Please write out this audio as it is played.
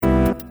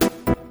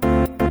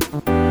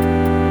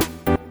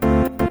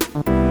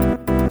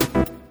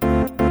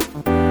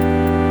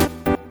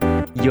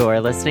You're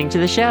listening to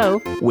the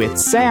show with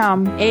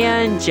Sam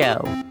and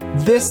Joe.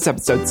 This is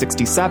episode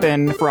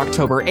 67 for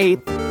October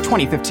 8th,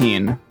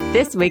 2015.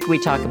 This week we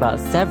talk about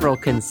several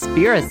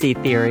conspiracy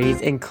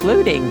theories,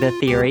 including the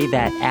theory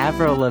that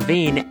Avril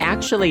Lavigne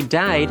actually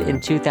died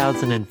in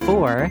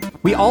 2004.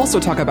 We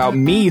also talk about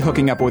me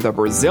hooking up with a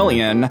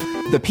Brazilian,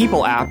 the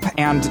People app,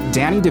 and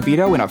Danny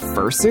DeVito in a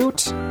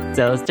fursuit.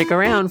 So stick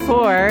around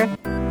for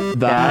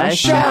the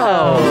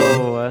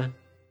show.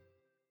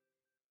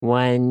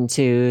 1,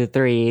 2,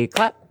 3,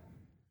 clap.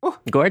 Ooh.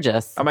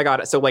 Gorgeous. Oh my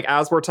God. So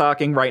as we're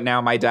talking right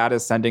now, my dad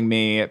is sending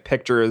me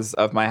pictures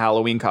of my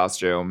Halloween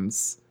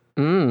costumes.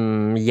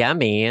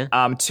 Yummy.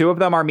 2 of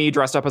them are me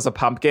dressed up as a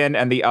pumpkin,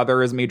 and the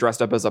other is me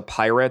dressed up as a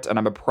pirate, and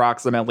I'm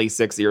approximately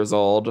 6 years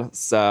old.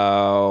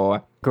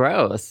 So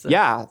gross.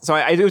 Yeah. So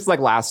it was like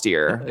last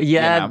year.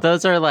 Yeah, you know?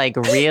 Those are like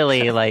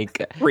really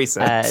like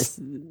recent.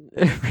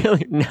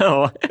 Really,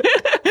 no.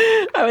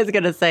 I was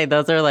going to say,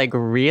 those are like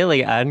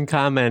really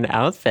uncommon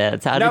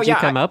outfits. How did you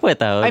come up with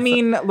those? I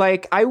mean,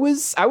 like I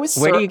was.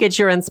 Where do you get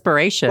your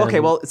inspiration? Okay,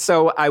 well,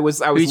 so I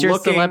was Who's your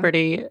looking,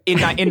 celebrity? in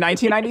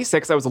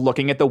 1996, I was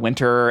looking at the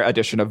winter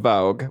edition of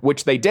Vogue,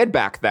 which they did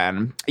back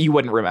then. You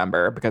wouldn't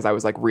remember because I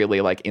was like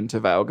really like into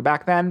Vogue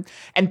back then.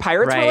 And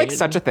pirates were like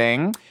such a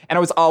thing. And I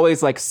was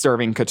always like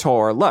serving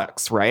couture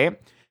looks, right?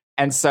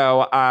 And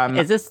so,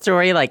 is this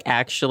story like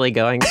actually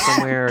going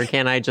somewhere, or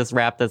can I just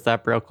wrap this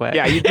up real quick?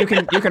 Yeah, you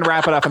can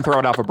wrap it up and throw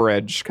it off a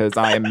bridge because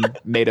I'm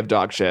made of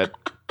dog shit.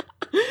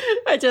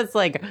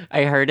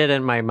 I heard it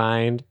in my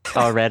mind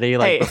already,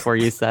 like before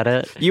you said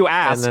it. You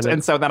asked,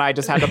 and so then I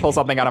just had to pull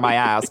something out of my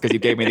ass because you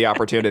gave me the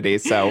opportunity.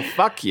 So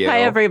fuck you.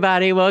 Hi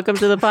everybody, welcome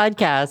to the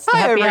podcast. Hi,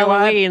 Happy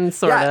everyone. Halloween,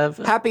 sort of.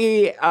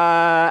 Happy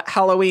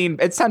Halloween.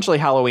 Essentially,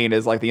 Halloween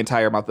is like the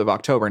entire month of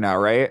October now,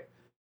 right?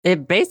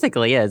 It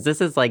basically is.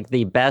 This is like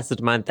the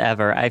best month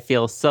ever. I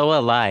feel so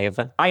alive.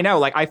 I know,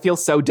 like I feel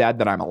so dead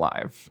that I'm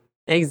alive.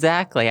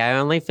 Exactly. I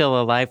only feel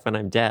alive when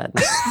I'm dead.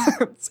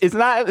 It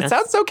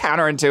sounds so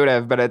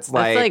counterintuitive, but it's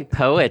like... That's like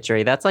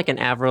poetry. That's like an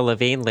Avril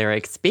Lavigne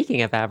lyric.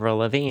 Speaking of Avril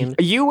Lavigne.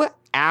 You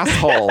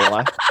asshole.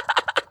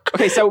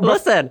 Okay, so...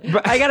 Listen,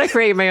 I gotta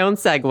create my own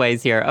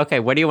segues here.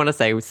 Okay, what do you want to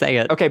say? Say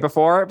it. Okay,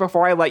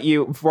 before I let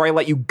you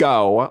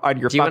go on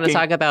your Do you want to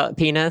talk about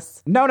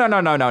penis? No.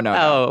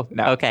 Oh,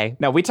 no. Okay.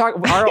 No, we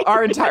talked...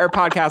 Our entire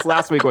podcast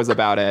last week was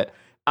about it.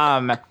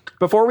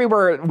 Before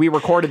we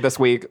recorded this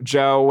week,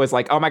 Joe was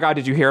like, oh my God,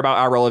 did you hear about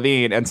Avril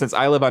Lavigne? And since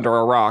I live under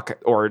a rock,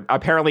 or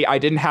apparently I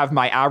didn't have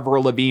my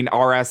Avril Lavigne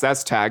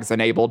RSS tags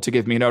enabled to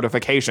give me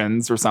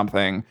notifications or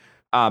something.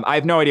 I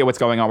have no idea what's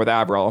going on with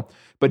Avril,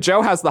 but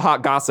Joe has the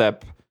hot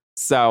gossip.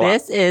 So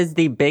this is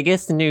the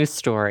biggest news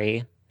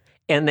story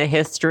in the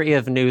history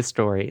of news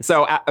stories.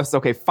 So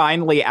okay,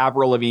 finally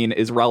Avril Lavigne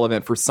is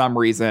relevant for some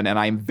reason, and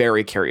I'm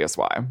very curious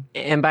why.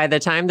 And by the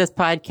time this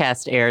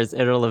podcast airs,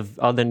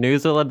 all the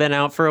news will have been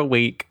out for a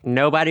week.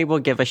 Nobody will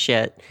give a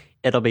shit.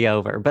 It'll be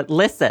over. But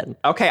listen.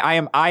 Okay,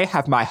 I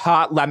have my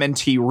hot lemon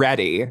tea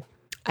ready.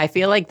 I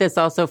feel like this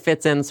also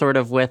fits in sort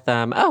of with,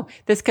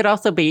 this could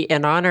also be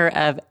in honor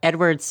of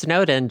Edward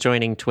Snowden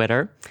joining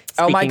Twitter.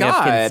 Oh my God.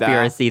 Speaking of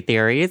conspiracy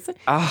theories.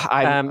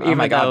 Oh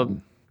my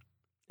God.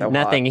 So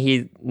nothing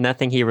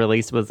he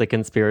released was a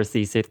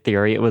conspiracy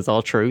theory. It was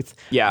all truth.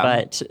 Yeah.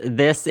 But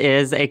this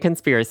is a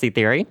conspiracy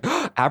theory.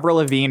 Avril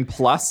Lavigne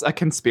plus a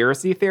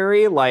conspiracy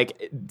theory?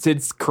 Like,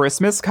 did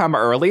Christmas come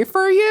early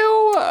for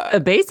you?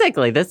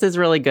 Basically, this is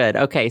really good.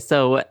 Okay,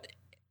 so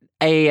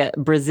a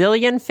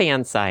Brazilian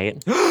fan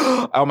site.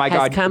 Oh my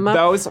God,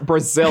 those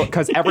Brazil,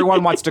 because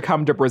everyone wants to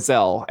come to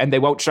Brazil and they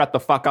won't shut the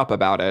fuck up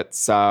about it.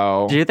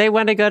 So do they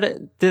want to go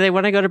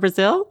to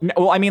Brazil? No,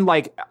 well, I mean,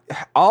 like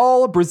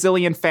all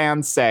Brazilian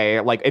fans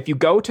say, like if you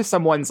go to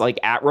someone's like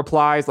at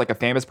replies, like a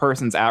famous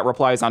person's at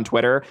replies on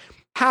Twitter,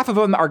 half of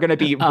them are going to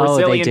be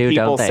Brazilian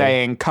people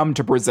saying, come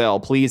to Brazil,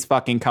 please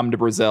fucking come to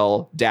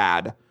Brazil,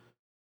 dad.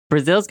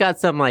 Brazil's got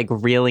some like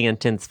really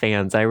intense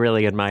fans. I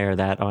really admire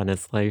that,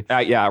 honestly.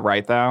 Yeah,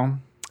 right though.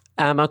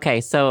 Okay,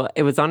 so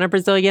it was on a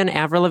Brazilian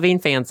Avril Lavigne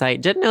fan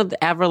site. Didn't know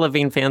the Avril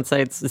Lavigne fan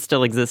sites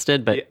still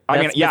existed, but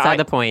that's beside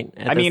the point.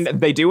 I mean,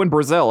 they do in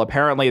Brazil.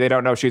 Apparently, they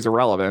don't know she's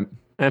irrelevant.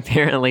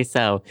 Apparently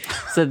so.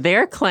 So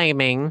they're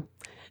claiming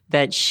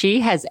that she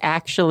has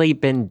actually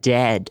been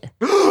dead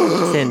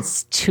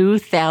since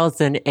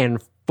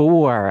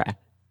 2004.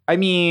 I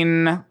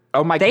mean...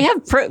 Oh my! They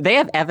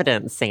have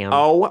evidence, Sam.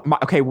 Oh my!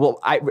 Okay, well,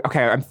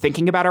 I'm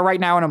thinking about it right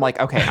now, and I'm like,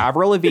 okay,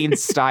 Avril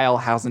Lavigne's style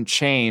hasn't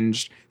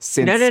changed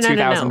since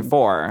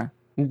 2004.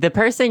 No. The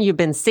person you've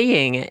been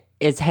seeing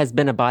has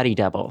been a body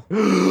double.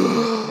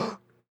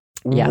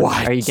 Yeah.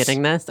 What? Are you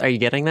getting this?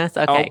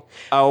 Okay.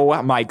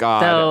 Oh my God.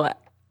 So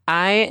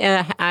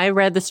I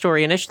read the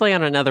story initially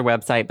on another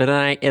website, but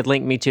then it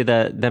linked me to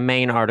the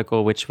main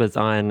article, which was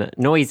on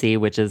Noisy,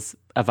 which is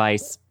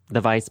the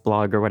Vice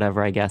blog or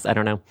whatever, I guess. I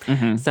don't know.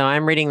 Mm-hmm. So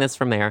I'm reading this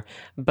from there.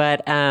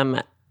 But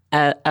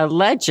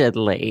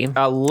allegedly.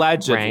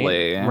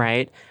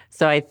 Right?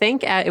 So I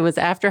think it was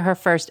after her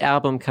first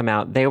album come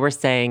out, they were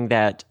saying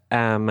that,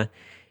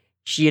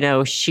 she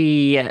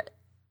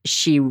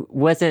she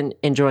wasn't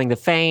enjoying the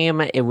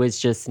fame. It was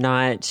just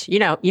not,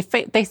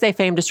 they say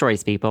fame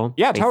destroys people.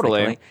 Yeah, basically.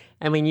 totally.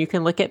 I mean, you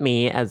can look at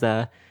me as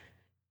an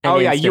Oh,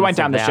 yeah, you went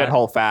instance down the of that.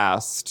 shithole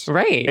fast.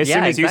 Right. As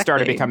soon as you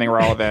started exactly. becoming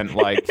relevant,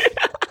 like,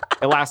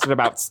 it lasted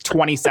about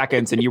 20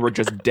 seconds and you were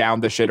just down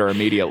the shitter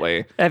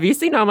immediately. Have you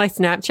seen all my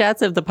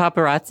Snapchats of the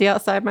paparazzi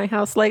outside my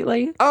house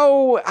lately?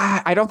 Oh,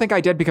 I don't think I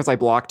did because I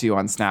blocked you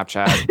on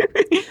Snapchat.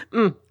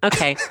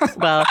 Okay.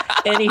 Well,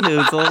 any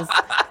hoozles.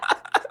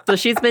 So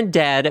she's been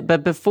dead,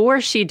 but before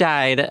she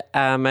died,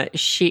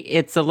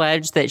 it's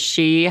alleged that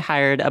she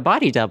hired a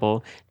body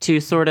double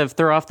to sort of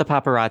throw off the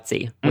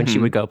paparazzi when she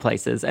would go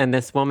places. And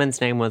this woman's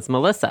name was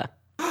Melissa.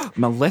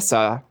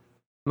 Melissa.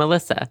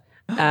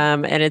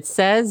 And it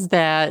says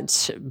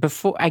that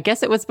I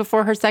guess it was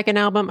before her second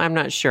album. I'm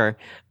not sure.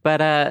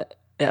 But,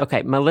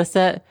 okay,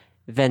 Melissa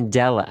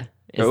Vandella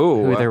is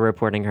who they're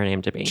reporting her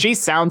name to be. She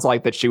sounds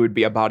like that she would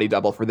be a body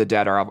double for the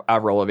dead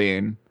Avril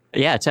Lavigne.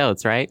 Yeah,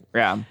 totes, right?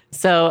 Yeah.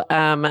 So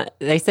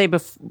they say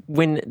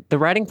when the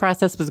writing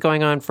process was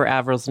going on for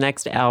Avril's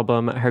next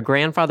album, her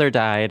grandfather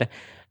died.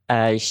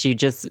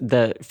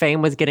 The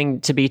fame was getting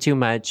to be too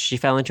much. She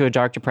fell into a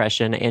dark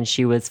depression and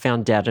she was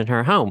found dead in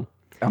her home.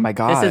 Oh my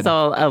God. This is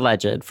all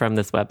alleged from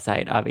this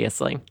website,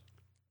 obviously.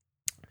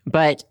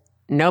 But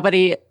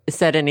nobody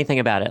said anything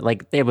about it.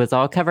 Like, it was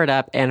all covered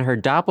up and her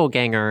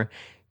doppelganger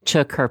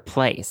took her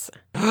place.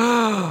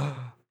 Yeah.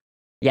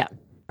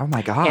 Oh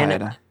my God.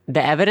 And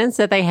the evidence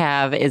that they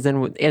have is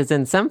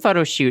in some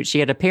photo shoot. She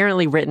had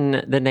apparently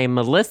written the name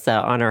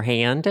Melissa on her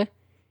hand.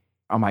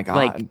 Oh my God.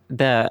 Like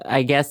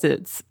I guess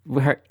it's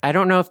her. I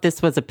don't know if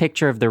this was a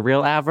picture of the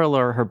real Avril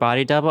or her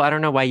body double. I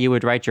don't know why you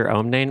would write your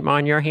own name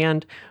on your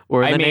hand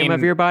or the name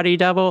of your body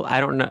double.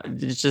 I don't know.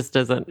 It just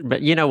doesn't.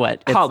 But you know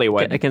what? It's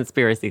Hollywood. A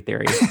conspiracy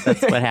theory.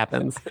 That's what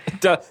happens.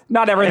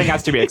 Not everything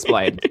has to be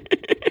explained.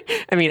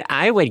 I mean,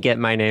 I would get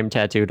my name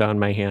tattooed on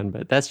my hand,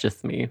 but that's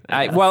just me.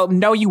 Well,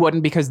 no, you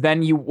wouldn't because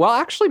then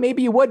actually,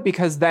 maybe you would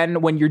because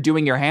then when you're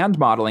doing your hand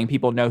modeling,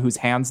 people know whose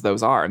hands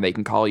those are and they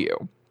can call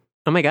you.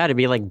 Oh my God, it'd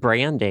be like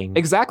branding.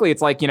 Exactly.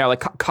 It's like, like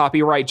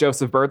copyright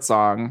Joseph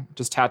Birdsong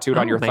just tattooed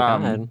on your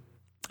thumb. God.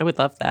 I would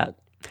love that.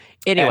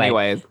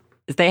 Anyway,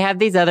 they have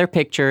these other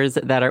pictures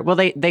that are, well,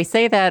 they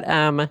say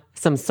that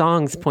some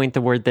songs point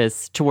towards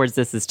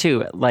this as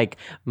too, like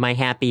My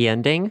Happy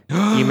Ending.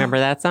 You remember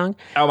that song?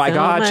 Oh my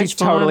God, she's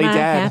totally dead.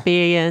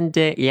 Happy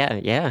Ending.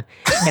 Yeah.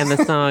 And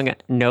the song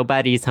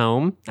Nobody's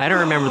Home. I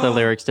don't remember the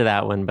lyrics to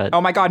that one, but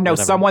oh my God, no,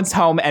 whatever. Someone's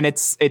home and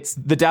it's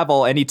the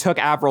devil and he took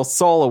Avril's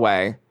soul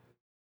away.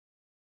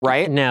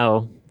 Right?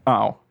 No.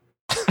 Oh.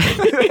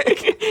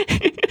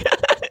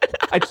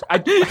 I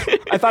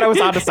thought I was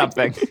onto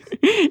something.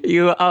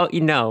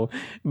 No,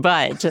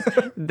 but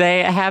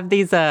they have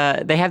these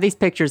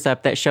pictures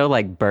up that show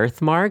like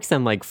birthmarks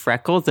and like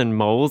freckles and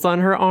moles on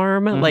her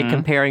arm, like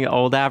comparing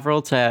old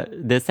Avril to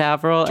this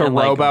Avril to and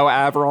Robo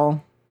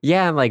Avril.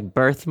 Yeah, and like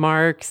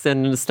birthmarks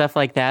and stuff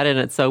like that, and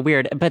it's so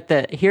weird.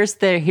 But here's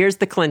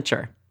the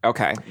clincher.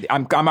 Okay,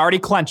 I'm already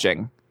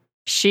clenching.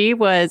 She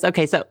was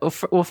okay. So,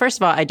 well, first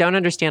of all, I don't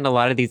understand a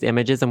lot of these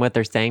images and what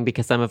they're saying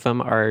because some of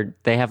them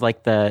they have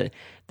like the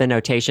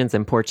notations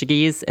in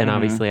Portuguese, and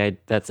obviously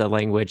that's a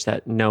language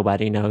that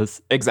nobody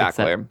knows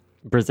exactly. Except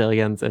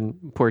Brazilians and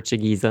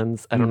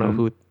Portuguesans. I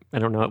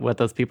don't know what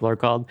those people are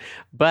called,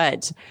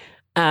 but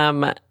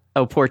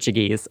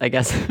Portuguese, I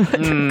guess.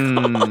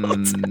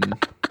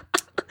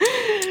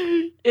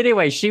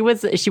 Anyway, she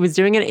was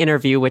doing an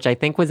interview, which I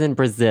think was in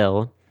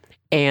Brazil.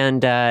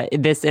 And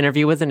this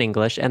interview was in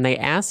English, and they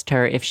asked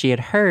her if she had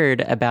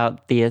heard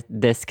about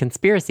this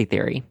conspiracy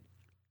theory.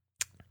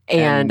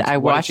 And I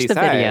watched the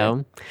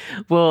video.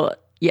 Well,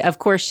 yeah, of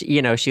course,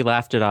 she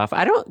laughed it off.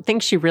 I don't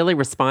think she really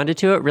responded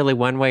to it really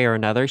one way or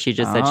another. She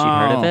just said she'd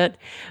heard of it.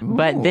 Ooh.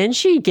 But then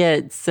she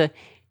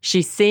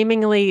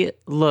seemingly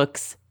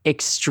looks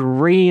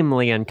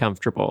extremely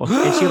uncomfortable.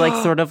 And she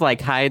sort of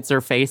hides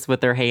her face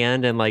with her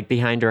hand and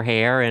behind her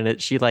hair,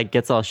 and she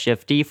gets all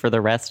shifty for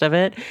the rest of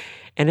it.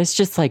 And it's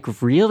just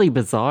really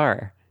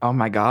bizarre. Oh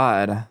my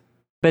God.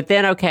 But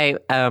then, okay,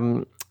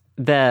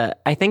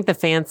 I think the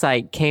fan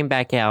site came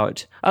back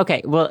out.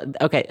 Okay,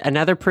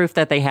 another proof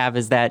that they have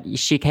is that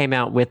she came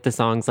out with the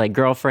songs like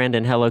Girlfriend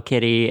and Hello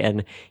Kitty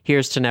and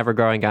Here's to Never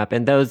Growing Up.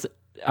 And those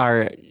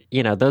are,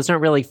 those don't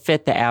really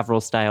fit the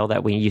Avril style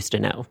that we used to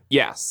know.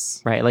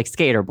 Yes. Right, like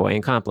Skater Boy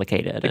and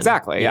Complicated.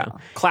 Exactly, yeah.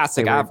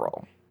 Classic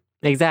Avril.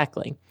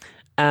 Exactly.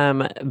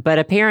 But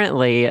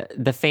apparently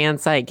the fan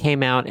site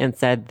came out and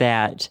said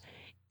that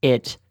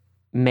it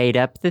made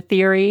up the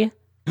theory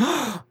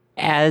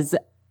as,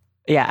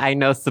 yeah, I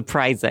know,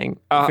 surprising.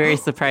 Very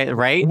surprising,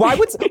 right? Why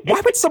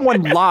would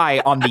someone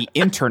lie on the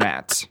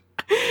internet?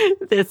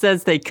 It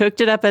says they cooked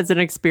it up as an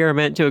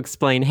experiment to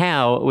explain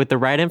how, with the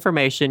right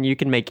information, you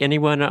can make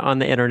anyone on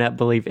the internet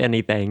believe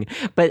anything.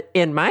 But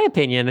in my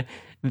opinion,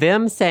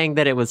 them saying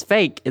that it was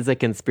fake is a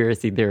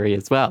conspiracy theory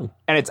as well.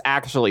 And it's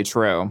actually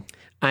true.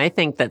 I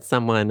think that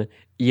someone,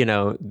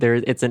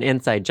 it's an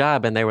inside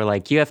job and they were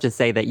like, you have to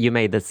say that you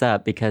made this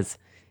up because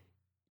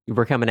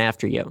we're coming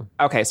after you.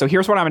 Okay, so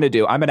here's what I'm going to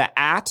do. I'm going to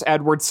 @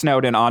 Edward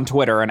Snowden on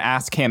Twitter and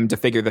ask him to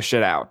figure the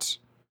shit out.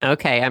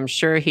 Okay, I'm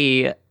sure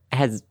he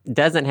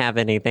doesn't have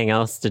anything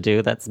else to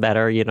do that's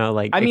better,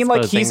 like I mean,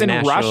 like, he's in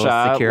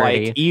Russia,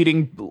 security. like,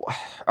 eating...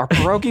 Are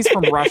pierogies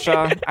from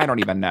Russia? I don't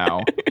even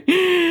know.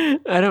 I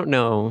don't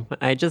know.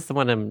 I just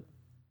want him...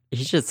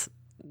 He's just...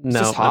 No,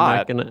 just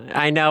hot. I'm not gonna.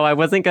 I know I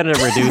wasn't gonna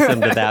reduce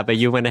him to that, but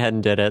you went ahead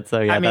and did it. So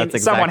yeah, I mean, that's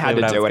exactly someone had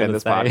what to do it in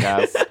this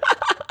podcast.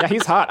 Yeah,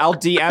 he's hot. I'll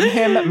DM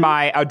him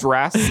my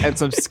address and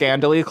some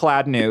scandally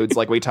clad nudes,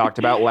 like we talked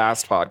about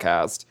last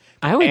podcast.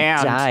 I would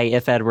die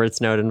if Edward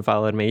Snowden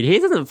followed me. He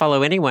doesn't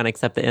follow anyone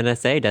except the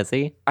NSA, does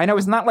he? I know,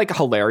 isn't that like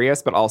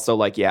hilarious, but also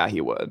like, yeah, he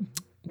would.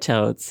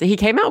 Totes. He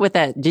came out with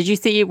that. Did you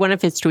see one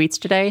of his tweets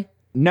today?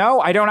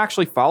 No, I don't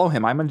actually follow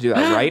him. I'm going to do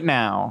that right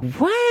now.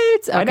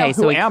 What? Okay, I know.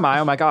 Who am I?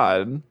 Oh my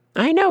God.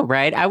 I know,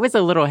 right? I was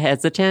a little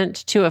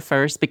hesitant to at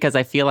first because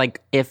I feel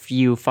like if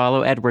you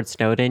follow Edward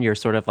Snowden, you're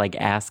sort of like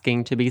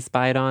asking to be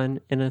spied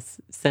on in a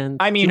sense.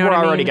 I mean, we're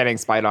already getting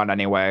spied on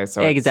anyway.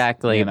 So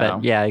exactly.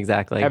 But yeah,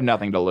 exactly. I have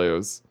nothing to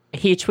lose.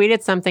 He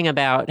tweeted something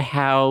about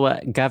how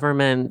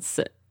governments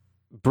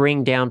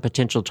bring down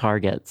potential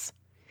targets.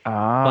 Oh.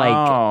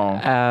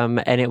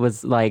 And it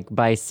was like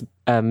by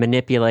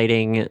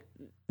manipulating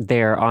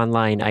their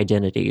online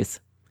identities.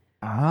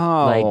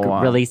 Oh.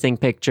 Like releasing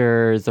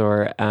pictures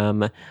or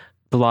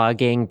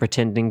blogging,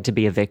 pretending to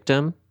be a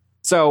victim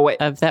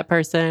of that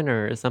person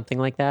or something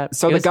like that.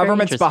 So the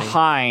government's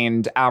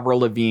behind Avril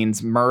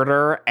Lavigne's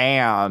murder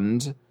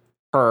and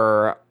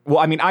her... Well,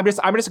 I mean, I'm just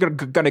going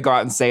to go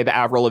out and say that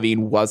Avril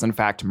Lavigne was in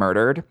fact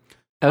murdered.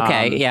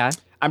 Okay, yeah.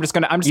 I'm just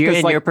in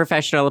your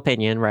professional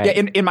opinion, right?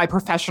 Yeah, in my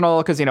professional,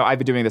 because I've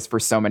been doing this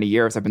for so many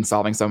years. I've been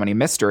solving so many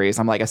mysteries.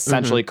 I'm like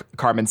essentially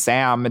Carmen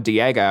Sam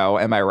Diego.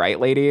 Am I right,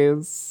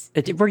 ladies?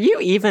 Were you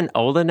even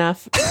old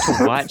enough to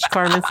watch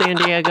Carmen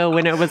Sandiego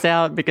when it was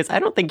out? Because I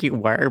don't think you were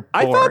born.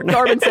 I thought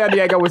Carmen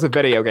Sandiego was a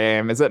video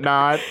game. Is it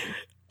not?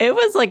 It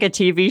was like a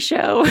TV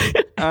show.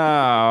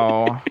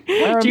 Oh.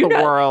 Where in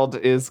the world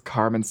is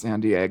Carmen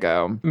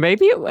Sandiego?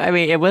 Maybe,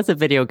 it was a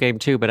video game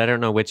too, but I don't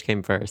know which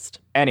came first.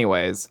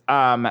 Anyways,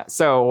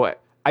 so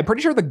I'm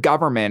pretty sure the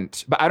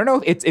government, but I don't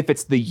know if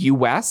it's the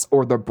U.S.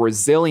 or the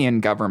Brazilian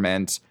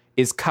government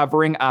is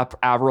covering up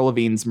Avril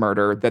Lavigne's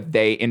murder that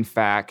they, in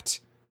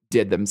fact,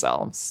 did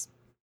themselves.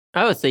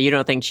 Oh, so you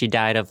don't think she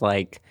died of,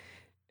 like,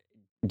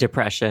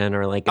 depression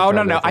or like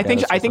no. I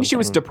think she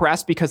was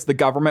depressed because the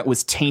government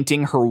was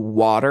tainting her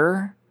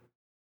water,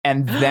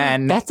 and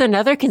then that's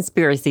another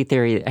conspiracy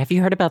theory. Have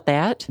you heard about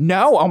that?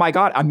 No. Oh my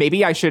God.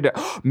 Maybe I should.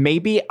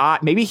 Maybe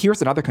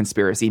here's another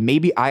conspiracy.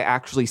 Maybe I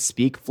actually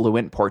speak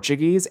fluent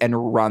Portuguese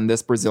and run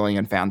this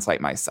Brazilian fan site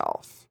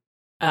myself.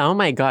 Oh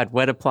my God!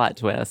 What a plot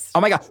twist!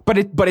 Oh my God!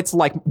 But it's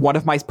like one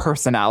of my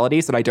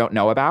personalities that I don't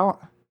know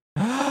about.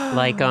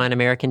 Like on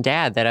American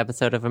Dad, that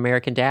episode of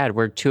American Dad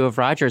where two of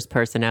Roger's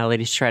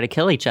personalities try to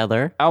kill each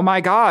other. Oh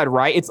my God,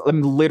 right? It's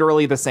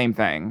literally the same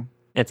thing.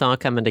 It's all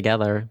coming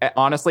together.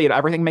 Honestly,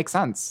 everything makes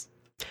sense.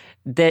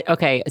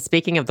 Okay,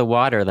 speaking of the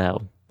water,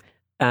 though,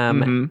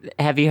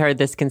 have you heard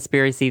this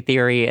conspiracy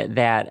theory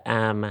that,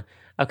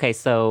 okay,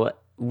 so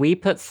we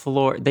put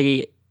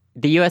the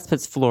U.S.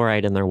 puts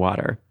fluoride in their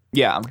water.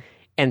 Yeah.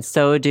 And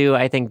so do,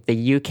 I think,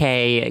 the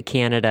UK,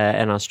 Canada,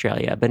 and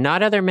Australia. But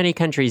not other many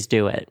countries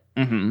do it.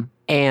 Mm-hmm.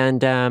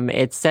 And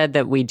it's said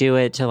that we do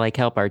it to, like,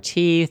 help our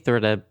teeth or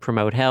to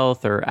promote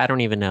health, or I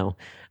don't even know.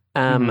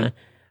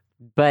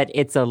 But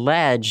it's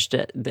alleged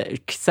that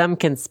some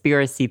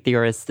conspiracy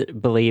theorists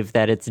believe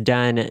that it's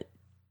done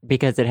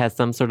because it has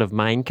some sort of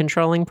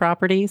mind-controlling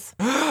properties.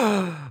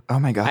 Oh,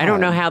 my God. I don't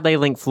know how they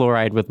link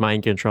fluoride with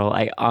mind control.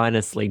 I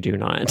honestly do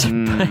not,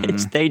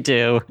 but they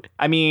do.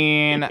 I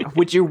mean,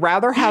 would you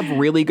rather have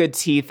really good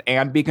teeth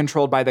and be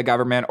controlled by the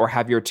government, or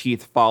have your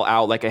teeth fall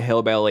out like a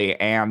hillbilly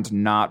and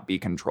not be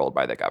controlled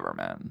by the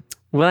government?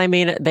 Well, I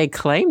mean, they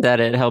claim that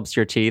it helps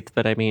your teeth,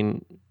 but I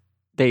mean,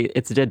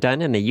 it's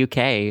done in the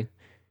UK.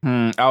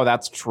 Oh,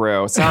 that's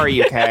true.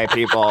 Sorry, UK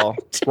people.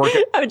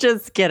 I'm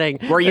just kidding.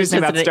 We're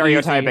using that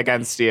stereotype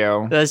against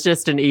you. That's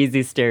just an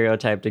easy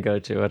stereotype to go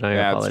to, and I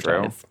apologize.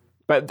 That's true.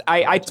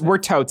 But we're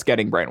totes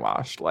getting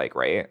brainwashed, like,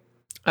 right?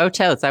 Oh,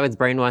 totes! I was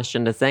brainwashed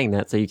into saying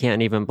that, so you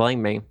can't even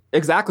blame me.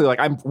 Exactly. Like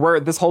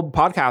this whole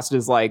podcast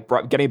is like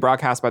getting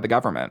broadcast by the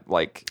government.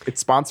 Like,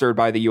 it's sponsored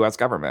by the U.S.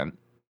 government.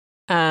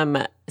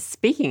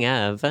 Speaking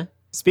of,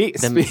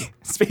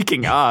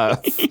 speaking of,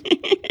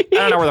 I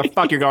don't know where the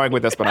fuck you're going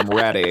with this, but I'm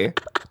ready.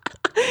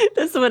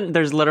 This one,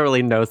 there's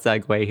literally no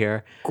segue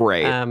here.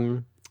 Great.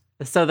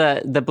 So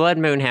the blood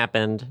moon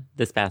happened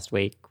this past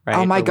week, right?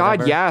 Oh my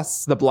God,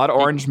 yes. The blood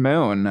orange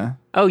moon.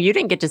 Oh, you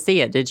didn't get to see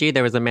it, did you?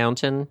 There was a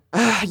mountain?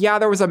 Yeah,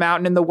 there was a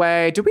mountain in the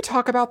way. Did we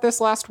talk about this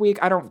last week?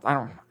 I don't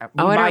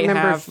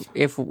remember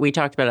if we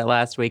talked about it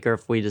last week or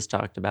if we just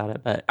talked about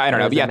it, but I don't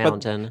know. Yeah,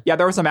 mountain.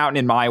 There was a mountain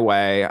in my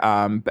way,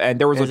 and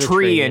there was a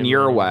tree in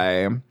your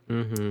way.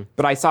 Mm-hmm.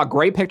 But I saw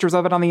great pictures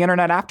of it on the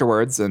internet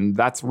afterwards, and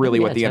that's really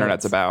what the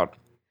internet's about.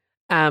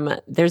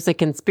 There's a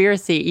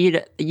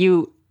conspiracy.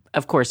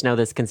 of course, know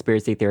this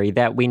conspiracy theory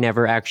that we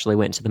never actually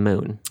went to the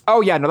moon.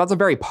 Oh, yeah. No, that's a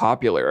very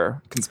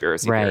popular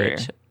conspiracy theory.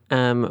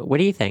 What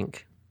do you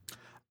think?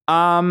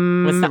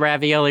 What's the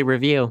ravioli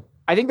review?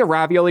 I think the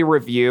ravioli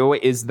review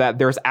is that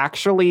there's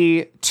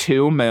actually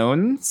 2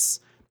 moons,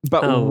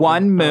 but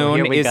one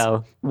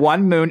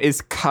moon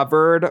is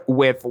covered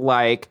with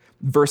like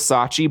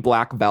Versace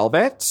black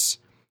velvet,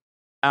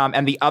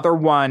 and the other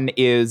one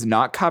is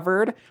not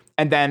covered.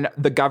 And then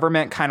the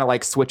government kind of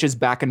like switches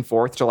back and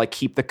forth to like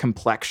keep the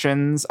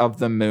complexions of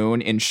the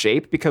moon in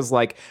shape, because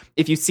like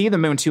if you see the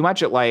moon too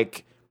much, it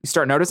like you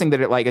start noticing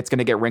that it's going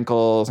to get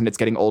wrinkles and it's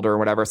getting older or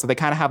whatever. So they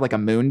kind of have like a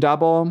moon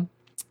double.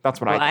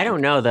 That's what I think. I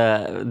don't know.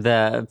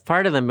 The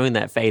part of the moon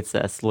that faces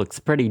us looks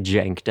pretty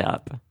janked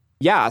up.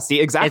 Yeah, see,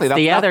 exactly. It's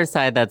the other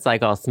side that's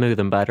like all smooth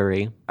and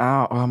buttery.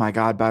 Oh my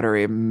God,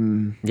 buttery.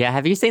 Yeah,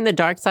 have you seen the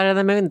dark side of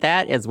the moon?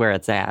 That is where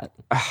it's at.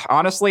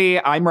 Honestly,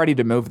 I'm ready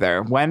to move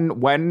there.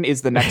 When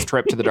is the next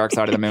trip to the dark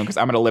side of the moon? Because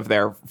I'm going to live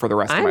there for the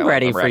rest of my life. I'm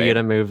ready for you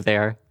to move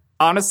there.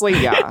 Honestly,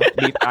 yeah.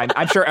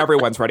 I'm sure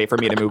everyone's ready for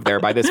me to move there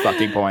by this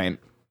fucking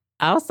point.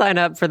 I'll sign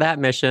up for that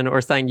mission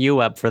or sign you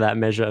up for that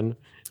mission.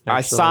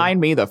 Actually. Sign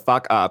me the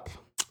fuck up.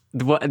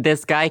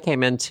 This guy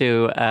came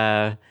into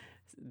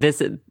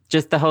this.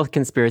 Just the whole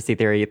conspiracy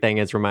theory thing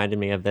has reminded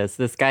me of this.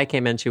 This guy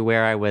came into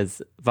where I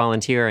was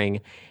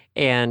volunteering,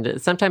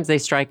 and sometimes they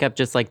strike up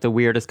just like the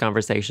weirdest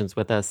conversations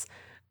with us.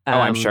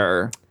 I'm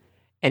sure.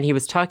 And he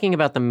was talking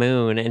about the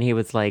moon, and he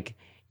was like,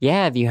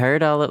 yeah, have you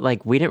heard all of,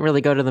 like, we didn't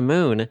really go to the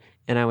moon.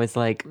 And I was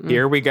like,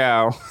 here we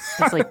go.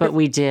 I was like, but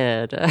we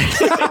did.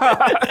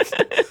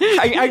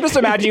 I just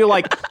imagine you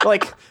like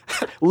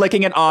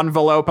licking an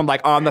envelope and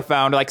like on the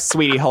phone, like,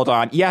 sweetie, hold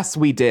on. Yes,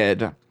 we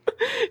did.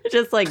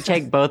 Just like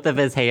take both of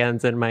his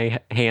hands in my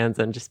hands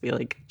and just be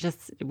like,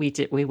 we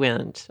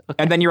went.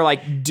 Okay. And then you're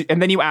like,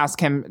 and then you ask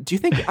him, do you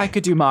think I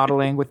could do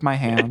modeling with my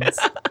hands?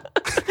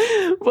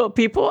 Well,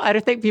 I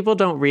don't think people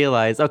don't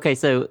realize. Okay,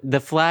 so the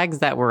flags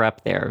that were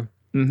up there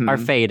are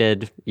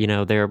faded. You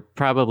know, they're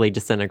probably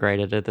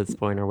disintegrated at this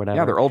point or whatever.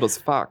 Yeah, they're old as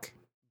fuck.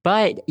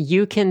 But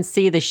you can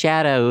see the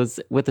shadows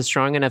with a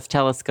strong enough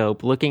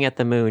telescope looking at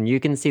the moon. You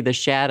can see the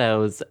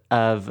shadows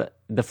of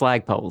the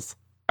flagpoles.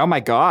 Oh my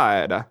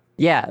God.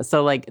 Yeah,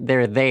 so like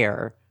they're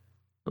there.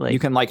 Like you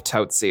can like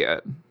totes see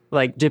it.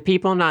 Like, do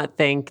people not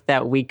think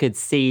that we could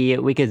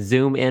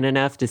zoom in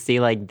enough to see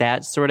like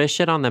that sort of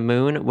shit on the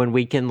moon when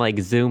we can like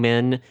zoom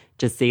in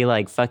to see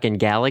like fucking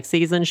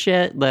galaxies and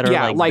shit that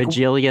are like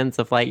bajillions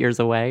of light years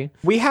away?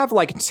 We have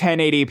like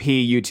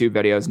 1080p YouTube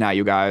videos now,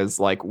 you guys.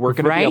 Like we're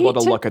going to be able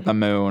to look at the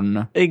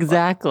moon.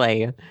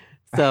 Exactly.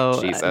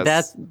 So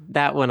Jesus.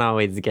 that one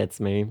always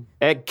gets me.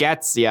 It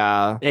gets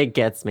ya. It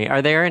gets me.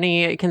 Are there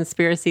any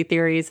conspiracy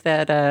theories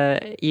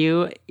that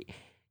you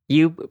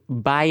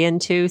buy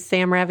into,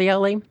 Sam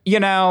Ravioli? You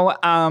know,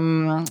 I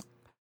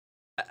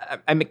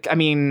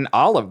mean,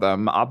 all of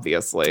them,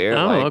 obviously.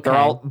 Oh, like,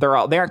 okay.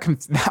 They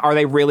aren't. Are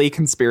they really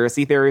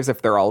conspiracy theories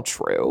if they're all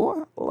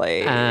true?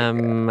 Like, I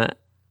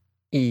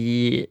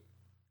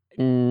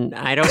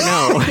don't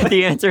know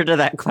the answer to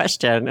that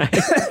question.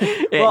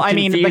 Well, I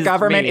mean, the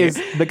government is.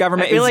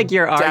 I feel like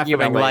you're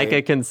arguing like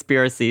a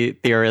conspiracy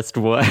theorist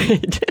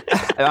would.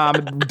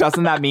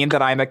 Doesn't that mean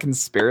that I'm a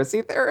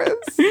conspiracy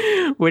theorist?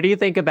 What do you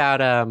think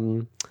about?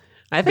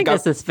 I think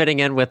this is fitting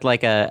in with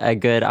like a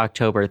good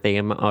October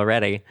theme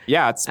already.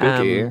 Yeah, it's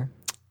spooky.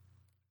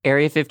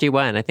 Area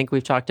 51. I think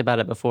we've talked about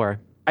it before.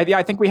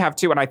 I think we have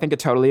too, and I think it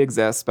totally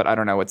exists, but I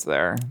don't know what's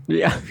there.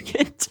 Yeah.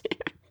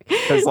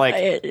 Because like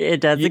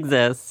it does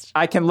exist.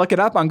 I can look it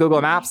up on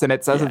Google Maps and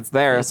it says it's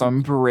there, so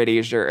I'm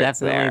pretty sure it's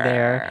definitely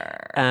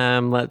there.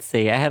 Let's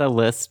see. I had a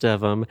list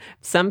of them.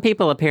 Some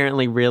people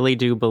apparently really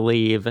do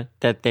believe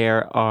that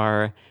there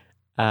are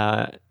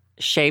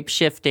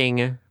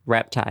shape-shifting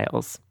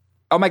reptiles.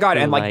 Oh my God,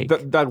 and like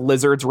the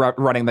lizards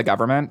running the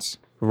government.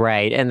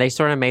 Right, and they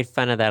sort of made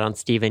fun of that on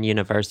Steven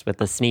Universe with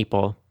the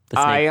Sneeple.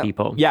 The snake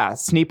people. Yeah,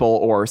 Sneeple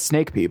or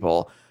snake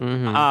people.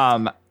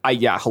 Mm-hmm.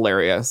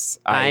 Hilarious.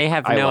 I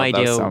have no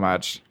idea so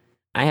much.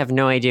 I have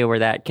no idea where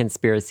that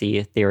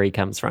conspiracy theory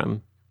comes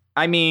from.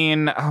 I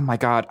mean, oh my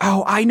God.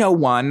 Oh, I know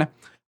one.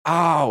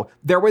 Oh,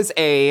 there was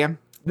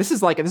this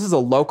is a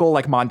local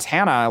like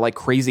Montana like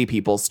crazy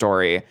people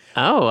story.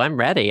 Oh, I'm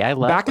ready. I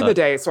love back in the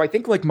day. So I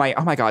think like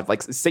oh my God,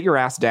 like sit your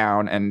ass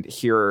down and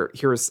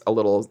here's a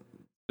little.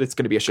 It's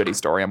going to be a shitty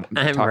story. I'm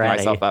talking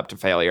myself up to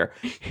failure.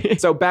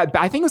 So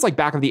I think it was like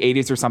back in the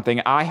 80s or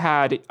something. I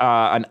had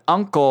an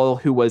uncle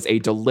who was a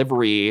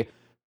delivery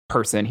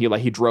person.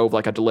 He drove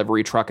like a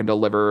delivery truck and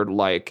delivered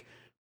like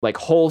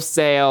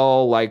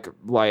wholesale, like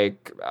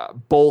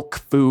bulk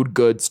food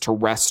goods to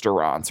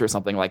restaurants or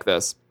something like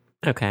this.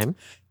 Okay.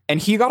 And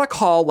he got a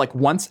call like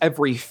once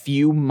every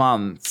few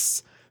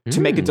months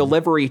to make a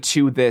delivery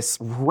to this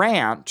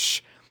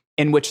ranch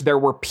in which there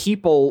were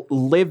people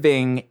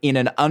living in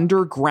an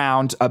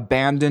underground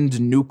abandoned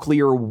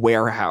nuclear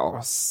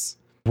warehouse.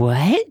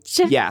 What?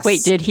 Yes.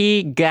 Wait, did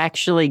he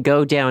actually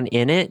go down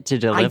in it to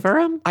deliver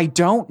them? I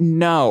don't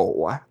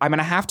know. I'm going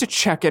to have to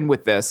check in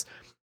with this.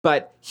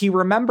 But he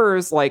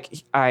remembers,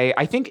 like,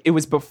 I think it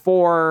was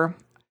before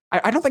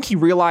I don't think he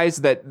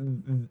realized that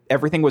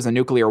everything was a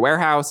nuclear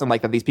warehouse and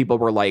like that these people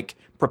were like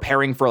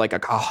preparing for like a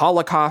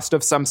Holocaust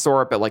of some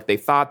sort, but like they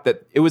thought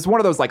that it was one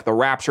of those like the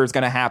rapture is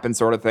going to happen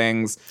sort of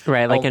things.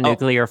 Right, like a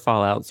nuclear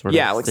fallout sort of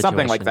like situation.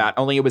 something like that.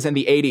 Only it was in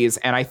the 80s,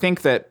 and I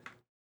think that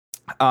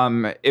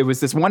it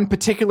was this one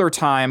particular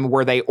time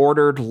where they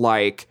ordered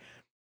like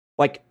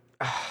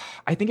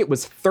I think it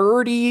was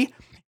 30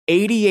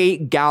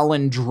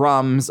 88-gallon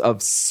drums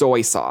of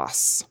soy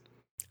sauce.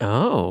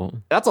 Oh,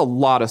 that's a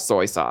lot of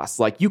soy sauce.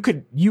 Like you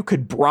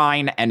could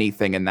brine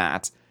anything in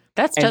that.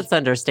 That's just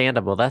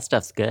understandable. That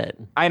stuff's good.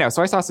 I know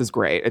soy sauce is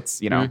great.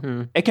 It's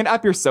it can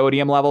up your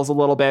sodium levels a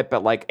little bit,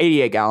 but like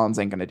 88 gallons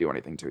ain't gonna do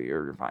anything to you.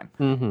 You're fine.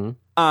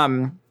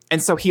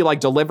 And so he like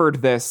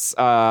delivered these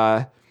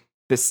fucking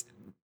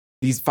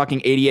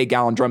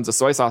 88-gallon drums of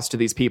soy sauce to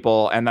these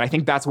people, and then I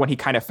think that's when he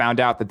kind of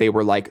found out that they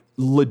were like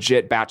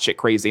legit batshit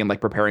crazy and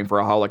like preparing for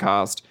a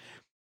Holocaust.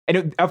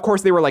 And of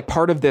course, they were like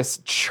part of this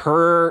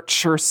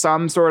church or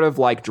some sort of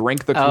like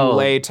drink the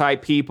Kool-Aid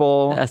type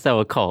people. So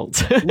a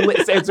cult.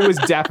 It was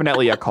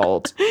definitely a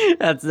cult.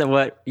 That's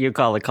what you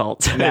call a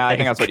cult. Yeah, I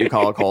think that's what you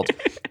call a cult.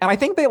 And I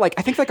think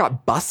they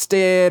got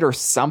busted or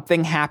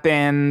something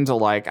happened,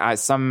 like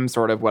some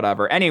sort of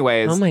whatever.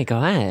 Anyways. Oh my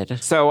God.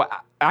 So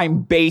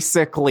I'm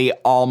basically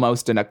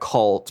almost in a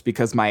cult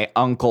because my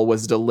uncle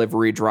was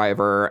delivery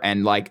driver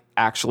and like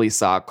actually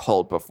saw a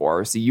cult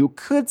before. So you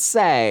could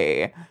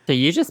say. So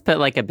you just put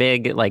like a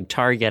big like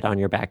target on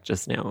your back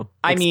just now,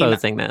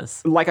 exposing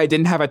this. Like I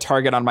didn't have a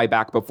target on my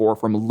back before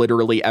from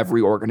literally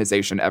every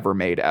organization ever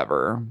made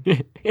ever.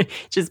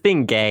 Just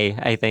being gay,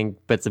 I think,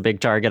 puts a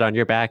big target on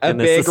your back in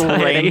this big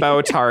society.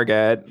 Rainbow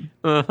target.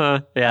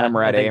 Yeah, I'm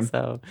ready. I think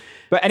so.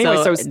 But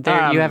anyway, so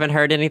you haven't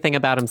heard anything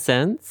about him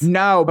since?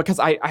 No, because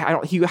I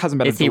don't. He hasn't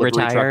been a delivery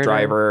truck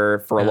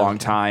driver for a long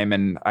time,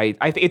 and I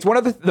think it's one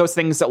of those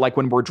things that like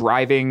when we're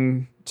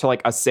driving to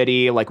like a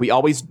city, like we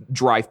always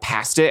drive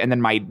past it, and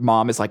then my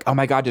mom is like, "Oh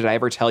my God, did I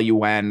ever tell you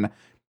when?"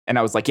 And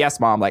I was like, "Yes,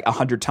 Mom, like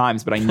 100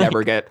 times," but I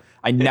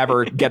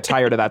never get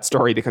tired of that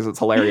story because it's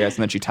hilarious.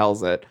 And then she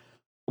tells it.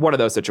 One of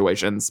those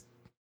situations,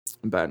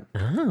 but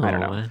I don't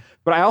know.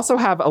 But I also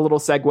have a little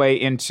segue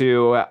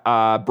into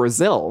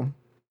Brazil.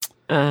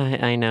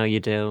 I know you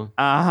do.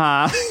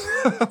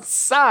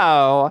 So,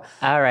 all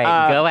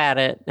right, go at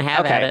it.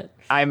 Have at it.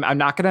 I'm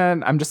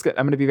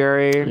gonna be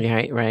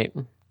very right.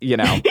 You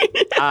know,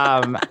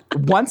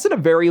 once in a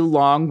very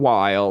long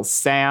while,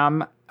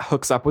 Sam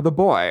hooks up with a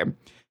boy,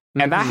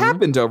 and that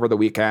happened over the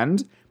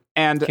weekend.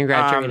 And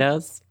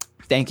congratulations!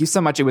 Thank you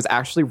so much. It was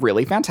actually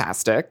really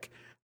fantastic.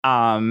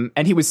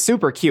 And he was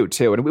super cute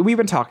too. And we've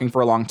been talking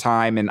for a long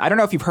time. And I don't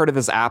know if you've heard of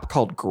this app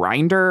called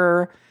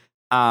Grindr.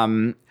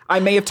 I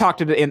may have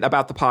talked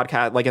about the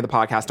podcast, like in the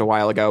podcast a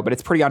while ago, but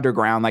it's pretty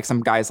underground. Like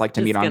some guys like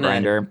to meet on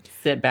Grindr.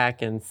 Sit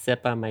back and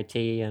sip on my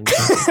tea and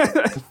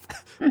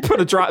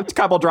put a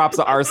couple drops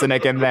of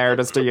arsenic in there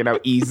just to,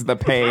 ease the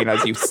pain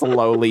as you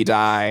slowly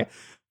die.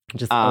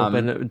 Just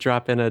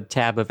drop in a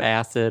tab of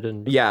acid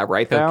and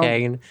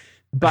cocaine.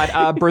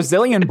 But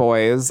Brazilian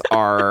boys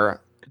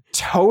are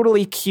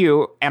totally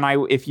cute. And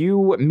if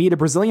you meet a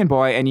Brazilian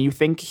boy and you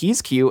think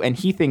he's cute and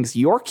he thinks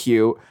you're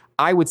cute,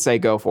 I would say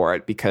go for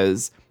it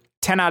because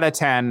 10 out of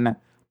 10,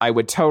 I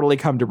would totally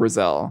come to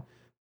Brazil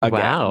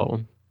again. Wow.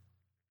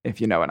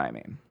 If you know what I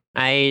mean.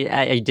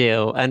 I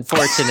do.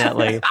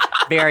 Unfortunately.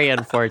 Very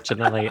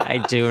unfortunately. I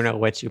do know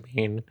what you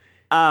mean.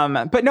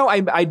 But no,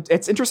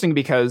 it's interesting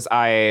because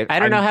I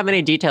don't know how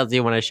many details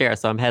you want to share,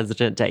 so I'm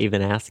hesitant to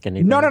even ask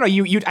anything. No.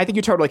 You I think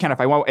you totally can. If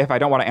I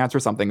don't want to answer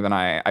something, then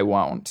I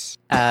won't.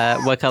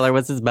 What color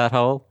was his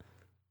butthole?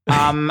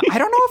 I don't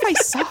know if I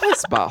saw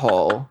his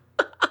butthole.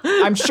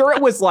 I'm sure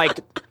it was like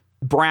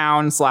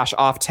brown /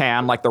 off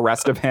tan like the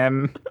rest of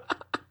him.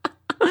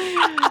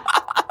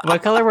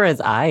 What color were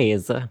his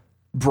eyes?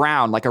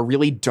 Brown, like a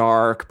really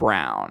dark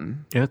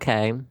brown.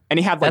 Okay. And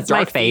he had like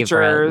dark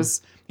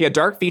features. He had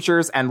dark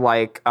features and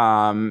like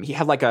he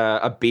had like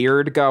a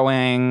beard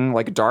going,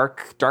 like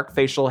dark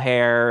facial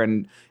hair,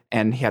 and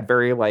he had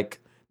very like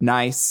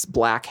nice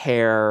black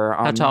hair.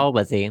 How tall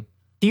was he?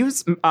 He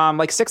was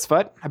like 6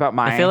 foot, about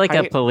my height. I feel like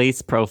a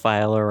police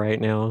profiler right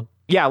now.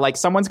 Yeah, like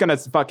someone's going to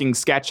fucking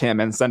sketch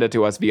him and send it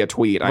to us via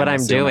tweet. What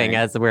I'm doing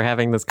as we're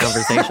having this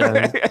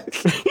conversation.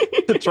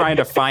 Trying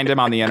to find him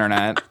on the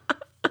internet.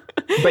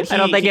 But I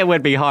don't think it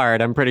would be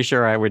hard. I'm pretty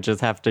sure I would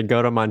just have to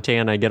go to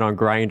Montana, get on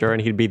Grindr, and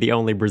he'd be the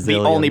only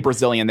Brazilian. The only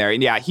Brazilian there.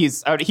 Yeah,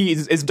 he's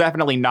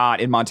definitely not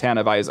in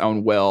Montana by his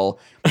own will.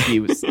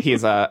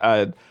 He's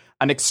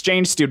an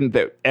exchange student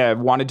that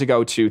wanted to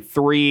go to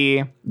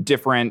 3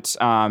 different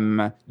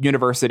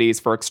universities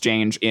for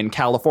exchange in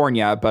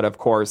California. But of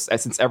course,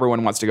 since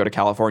everyone wants to go to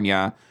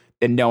California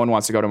and no one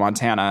wants to go to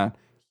Montana,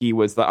 he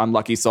was the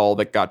unlucky soul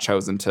that got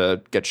chosen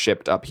to get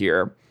shipped up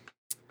here.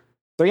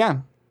 So yeah,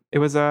 it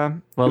was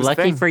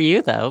lucky for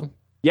you though.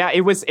 Yeah,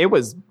 it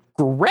was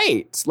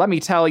great. Let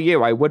me tell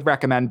you, I would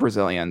recommend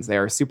Brazilians. They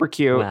are super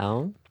cute.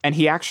 Well, and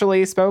he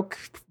actually spoke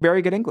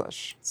very good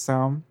English.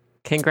 So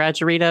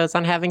congratulations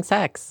on having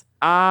sex.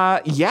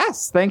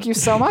 Yes, thank you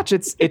so much.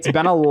 It's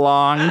been a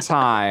long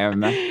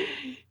time.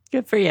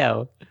 Good for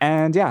you.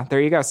 And yeah,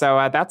 there you go.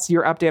 So that's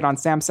your update on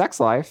Sam's sex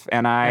life.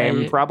 And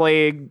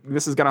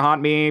this is going to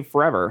haunt me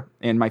forever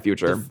in my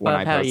future when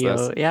I post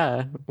this.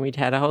 Yeah, we'd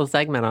had a whole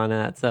segment on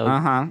that.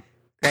 So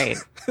great.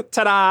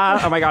 Ta-da!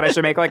 Oh my God, I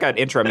should make like an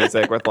intro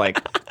music with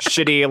like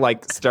shitty,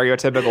 like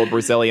stereotypical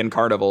Brazilian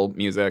carnival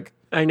music.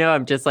 I know.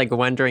 I'm just like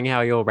wondering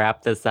how you'll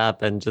wrap this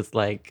up and just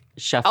like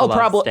shuffle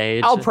off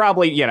stage. I'll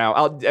probably,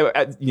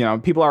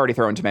 people are already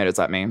throwing tomatoes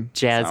at me.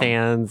 Jazz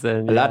hands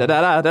and da da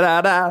da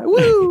da da.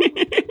 Woo!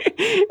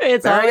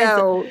 It's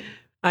always.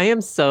 I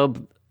am so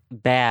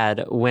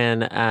bad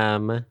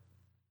when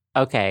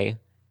okay,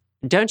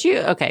 don't you?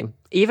 Okay,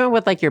 even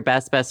with like your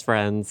best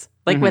friends,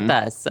 like with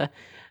us,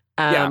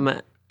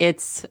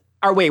 it's.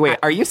 Oh wait,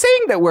 are you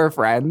saying that we're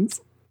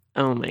friends?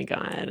 Oh my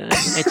God,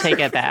 I take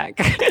it back.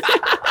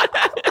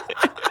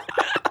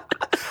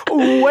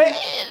 What?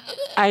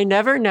 I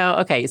never know.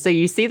 Okay, so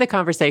you see the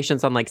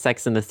conversations on like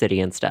Sex and the City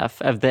and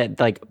stuff of the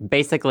like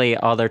basically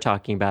all they're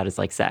talking about is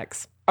like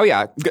sex. Oh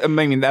yeah, I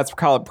mean that's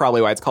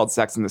probably why it's called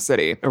Sex and the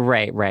City.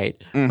 Right.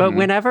 Mm-hmm. But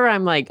whenever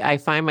I'm like, I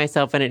find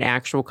myself in an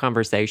actual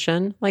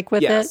conversation like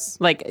with it.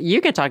 Like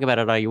you can talk about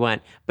it all you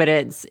want, but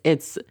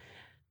it's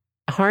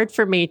hard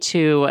for me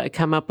to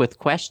come up with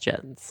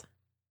questions.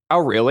 Oh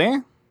really?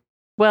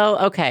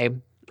 Well, okay.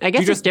 I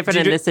guess it's different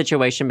in this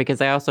situation because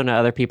I also know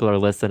other people are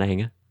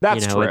listening.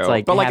 That's true. It's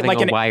like, but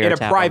like in a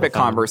private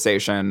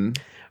conversation.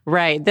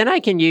 Right. Then I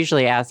can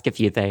usually ask a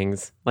few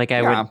things. Like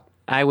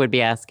I would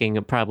be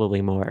asking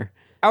probably more.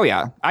 Oh,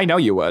 yeah. I know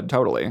you would.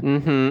 Totally.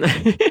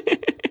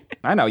 Mm-hmm.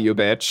 I know you,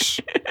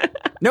 bitch.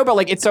 No, but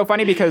like it's so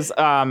funny because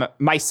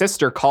my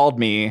sister called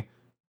me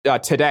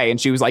today and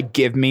she was like,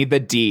 give me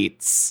the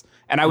deets.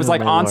 And I was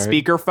like on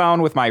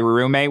speakerphone with my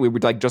roommate. We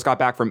would like just got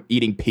back from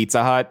eating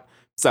Pizza Hut.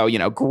 So,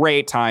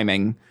 great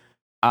timing.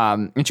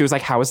 And she was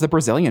like, how is the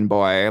Brazilian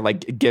boy?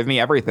 Like, give me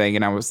everything.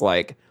 And I was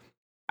like,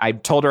 I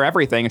told her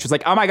everything. And she's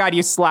like, oh my God,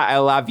 you slut. I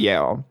love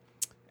you.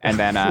 And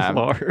then,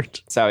 Lord.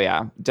 So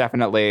yeah,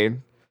 definitely.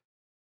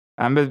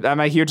 I'm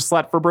a huge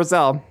slut for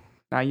Brazil.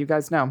 Now you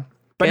guys know.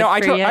 But no, I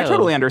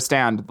totally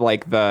understand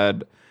like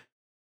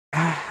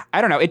I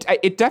don't know.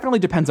 It definitely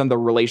depends on the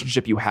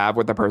relationship you have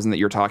with the person that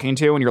you're talking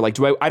to. And you're like,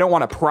 I don't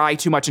want to pry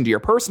too much into your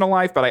personal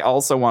life, but I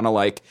also want to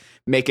like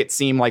make it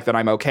seem like that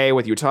I'm okay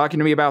with you talking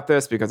to me about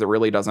this because it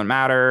really doesn't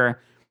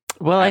matter.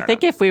 Well, I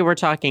think if we were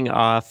talking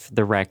off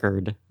the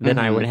record, then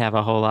I would have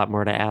a whole lot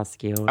more to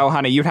ask you. Oh,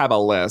 honey, you'd have a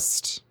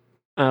list.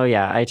 Oh,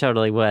 yeah, I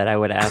totally would. I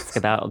would ask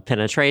about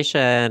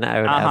penetration. I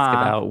would ask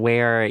about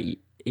where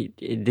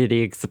did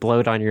he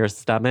explode on your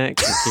stomach?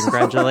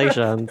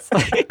 Congratulations.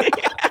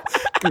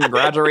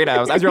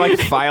 Congratulations. As you're like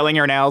filing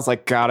your nails,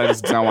 like, God, I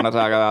just don't want to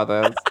talk about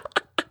this.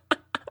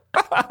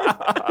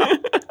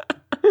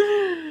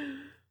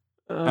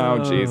 Oh,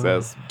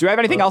 Jesus. Do I have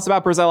anything else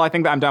about Brazil? I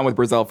think that I'm done with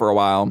Brazil for a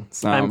while.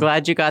 So. I'm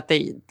glad you got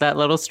that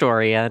little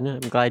story in. I'm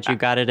glad you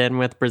got it in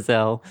with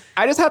Brazil.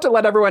 I just have to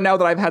let everyone know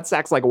that I've had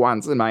sex like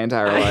once in my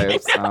entire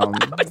life. So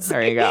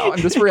there you go. I'm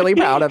just really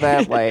proud of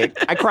it. Like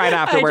I cried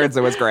afterwards.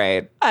 It was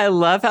great. I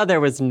love how there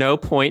was no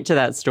point to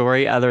that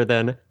story other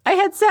than I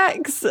had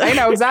sex. I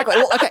know, exactly.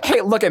 Well, okay,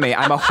 hey, look at me.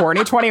 I'm a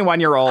horny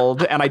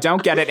 21-year-old and I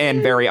don't get it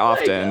in very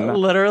often.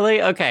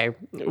 Literally, okay.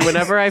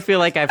 Whenever I feel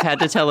like I've had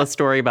to tell a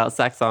story about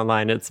sex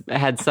online, it's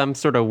had some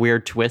sort of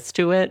weird twist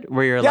to it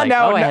where you're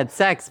I had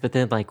sex, but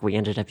then like we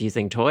ended up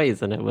using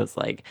toys and it was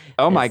like,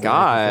 oh my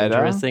God.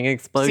 Interesting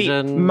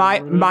explosion. See,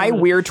 my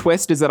weird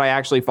twist is that I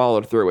actually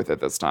followed through with it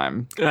this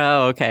time.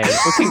 Oh, okay.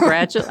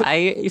 Well,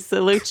 I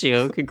salute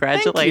you.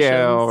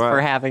 Congratulations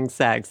for having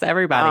sex.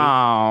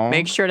 Everybody,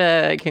 make sure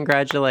to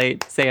congratulate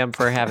Sam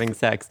for having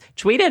sex.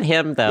 Tweet at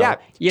him, though. Yeah,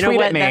 you know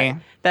what? Me.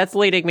 That's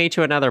leading me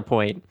to another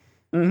point.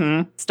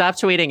 Mm-hmm. Stop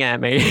tweeting at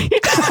me.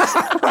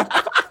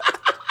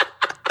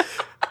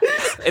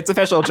 It's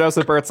official.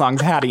 Joseph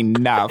Birdsong's had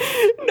enough.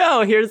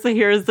 No, here's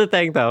the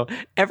thing, though.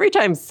 Every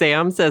time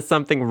Sam says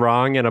something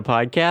wrong in a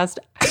podcast,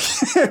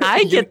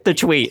 I get the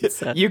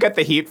tweets. You get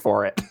the heat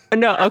for it.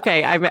 No,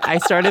 okay. I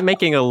started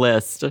making a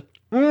list.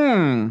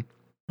 Hold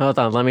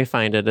on, let me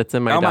find it. It's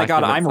in my document. Oh my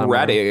God, I'm somewhere.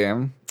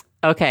 ready.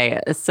 Okay,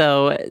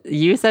 so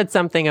you said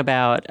something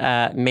about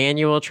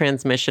manual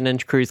transmission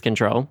and cruise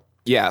control.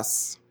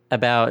 Yes.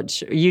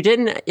 You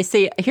didn't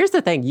see, here's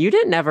the thing. You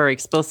didn't ever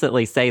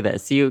explicitly say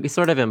this. You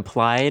sort of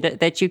implied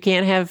that you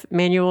can't have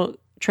manual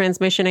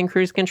transmission and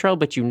cruise control,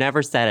 but you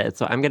never said it.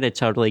 So I'm going to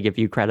totally give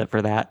you credit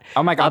for that.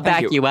 Oh my God. I'll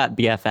back you up,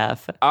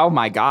 BFF. Oh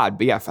my God,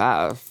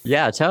 BFF.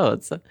 Yeah,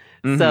 totes.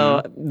 Mm-hmm.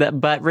 So,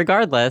 but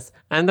regardless,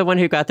 I'm the one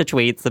who got the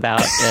tweets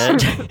about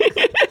it.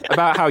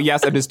 About how,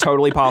 yes, it is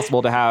totally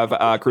possible to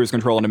have cruise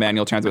control in a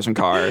manual transmission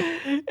car.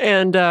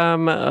 And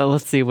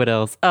let's see what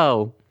else.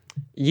 Oh,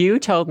 you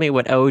told me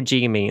what OG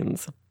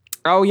means.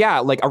 Oh, yeah,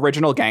 like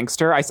original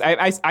gangster. I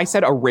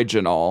said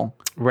original.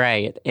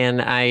 Right.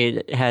 And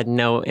I had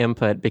no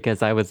input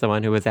because I was the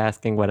one who was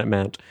asking what it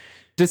meant.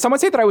 Did someone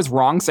say that I was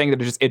wrong saying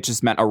that it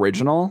just meant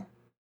original?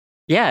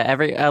 Yeah,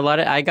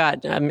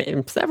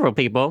 several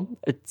people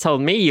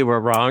told me you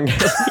were wrong.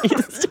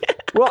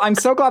 Well, I'm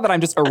so glad that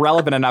I'm just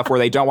irrelevant enough where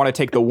they don't want to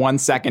take the 1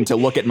 second to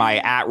look at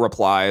my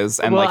replies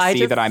and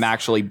see that I'm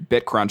actually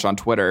BitCrunch on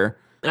Twitter.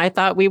 I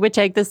thought we would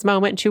take this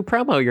moment to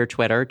promo your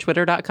Twitter,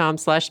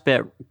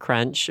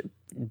 twitter.com/BitCrunch.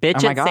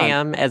 Bitch at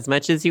Sam as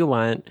much as you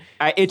want.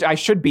 I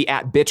should be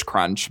at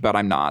BitchCrunch, but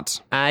I'm not.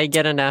 I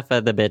get enough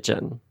of the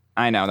bitchin'.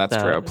 I know, that's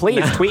true.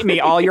 Please tweet me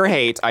all your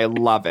hate. I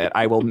love it.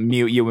 I will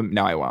mute you.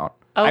 No, I won't.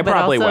 Oh, I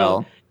probably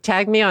will.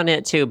 Tag me on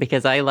it too,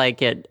 because I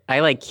like it. I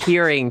like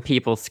hearing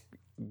people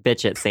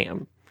bitch at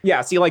Sam.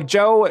 Yeah, see, like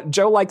Joe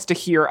likes to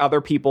hear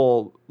other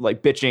people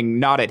like bitching,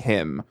 not at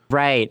him.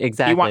 Right,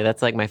 exactly.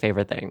 That's like my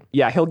favorite thing.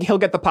 Yeah, he'll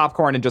get the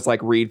popcorn and just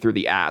like read through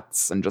the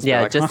ats and just be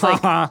like, just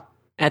like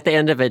at the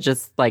end of it,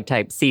 just like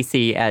type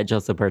CC at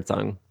Joseph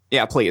Birdsong.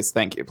 Yeah, please,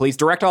 thank you. Please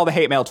direct all the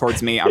hate mail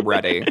towards me. I'm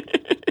ready.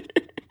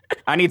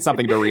 I need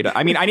something to read.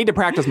 I mean, I need to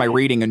practice my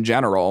reading in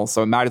general,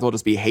 so it might as well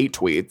just be hate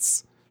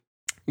tweets.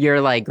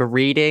 You're like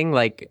reading,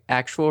 like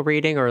actual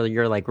reading, or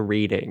you're like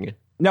reading?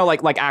 No,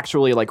 like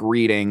actually like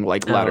reading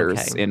like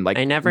letters in like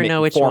I never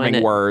know which forming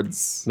one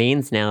words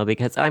means now,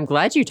 because I'm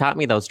glad you taught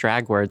me those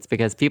drag words,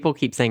 because people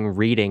keep saying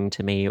reading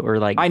to me, or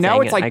like I know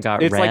it's like I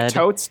got it's read, like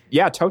totes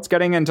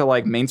getting into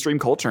like mainstream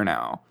culture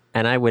now,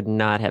 and I would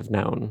not have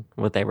known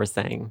what they were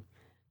saying.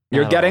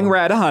 You're getting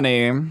read,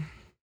 honey.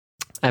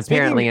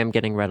 Apparently, I'm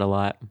getting read a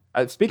lot.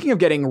 Speaking of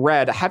getting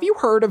read, have you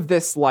heard of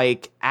this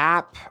like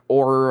app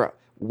or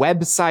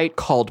website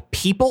called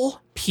People?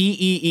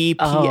 Peeple?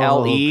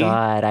 Oh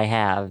God, I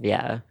have.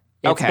 Yeah,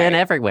 it's been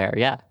everywhere.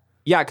 Yeah,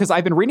 because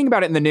I've been reading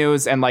about it in the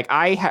news, and like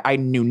I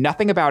knew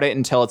nothing about it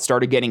until it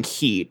started getting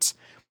heat.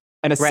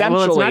 And essentially,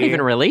 well, it's not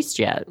even released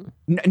yet.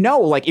 No,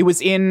 like it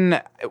was in.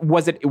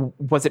 Was it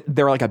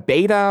there like a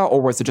beta,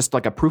 or was it just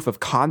like a proof of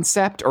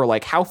concept, or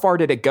like how far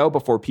did it go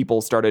before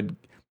people started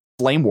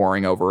flame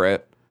warring over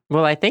it?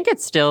 Well, I think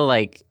it's still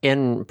like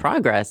in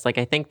progress. Like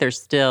I think they're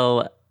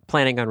still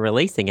planning on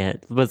releasing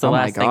it. Was the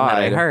last thing that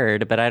I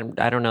heard, but I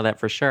don't know that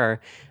for sure.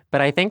 But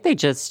I think I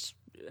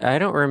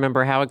don't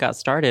remember how it got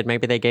started.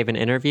 Maybe they gave an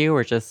interview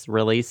or just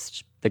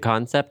released the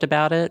concept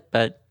about it,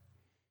 but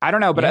I don't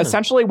know. But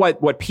essentially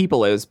what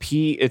People is,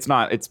 it's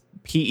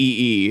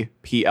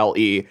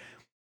Peeple.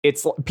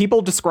 It's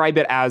people describe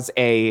it as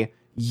a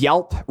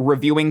Yelp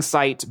reviewing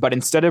site, but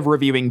instead of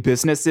reviewing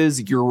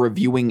businesses, you're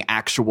reviewing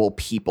actual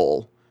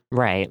people.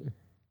 Right.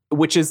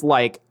 Which is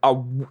like a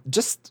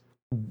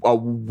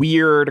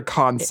weird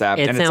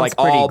concept, and it's like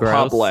all gross.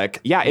 Public.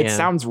 Yeah, it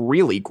sounds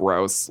really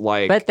gross.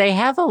 Like, but they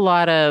have a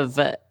lot of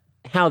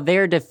how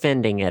they're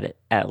defending it.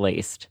 At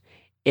least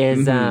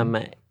is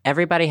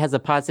everybody has a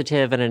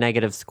positive and a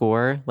negative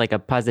score, like a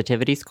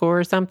positivity score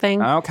or something.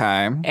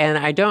 Okay, and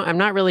I'm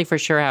not really for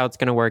sure how it's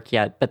going to work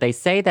yet. But they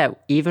say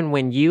that even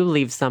when you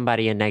leave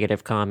somebody a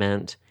negative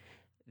comment,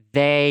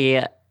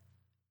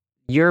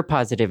 your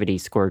positivity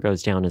score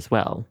goes down as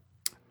well.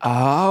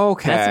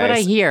 Okay. That's what I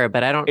hear,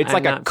 but I don't. It's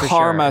like a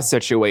karma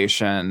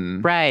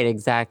situation. Right,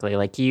 exactly.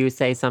 Like you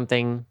say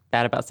something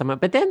bad about someone,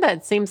 but then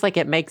that seems like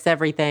it makes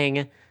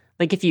everything,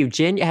 like if you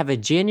have a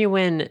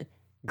genuine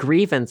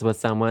grievance with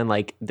someone,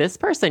 like this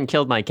person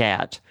killed my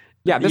cat.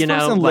 Yeah, this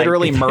person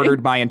literally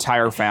murdered my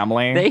entire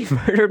family. They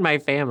murdered my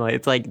family.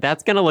 It's like,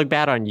 that's going to look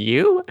bad on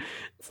you?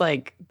 It's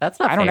like, that's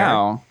not fair. I don't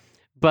know.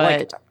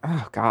 But,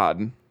 oh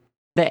God.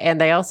 And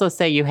they also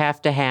say you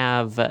have to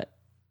have...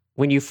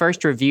 When you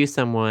first review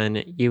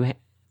someone, you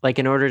like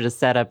in order to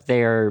set up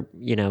their,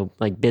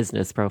 like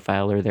business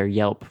profile or their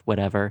Yelp,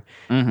 whatever,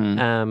 you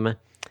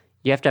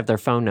have to have their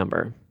phone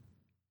number.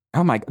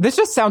 Oh my! This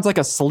just sounds like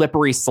a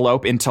slippery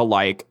slope into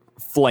like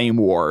flame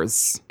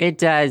wars. It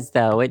does,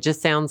 though. It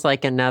just sounds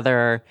like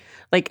another,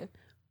 like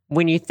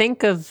when you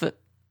think of,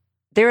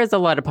 there is a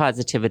lot of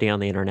positivity on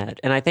the internet,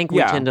 and I think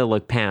we tend to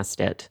look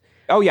past it.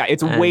 Oh yeah,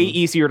 it's way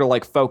easier to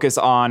like focus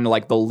on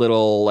like the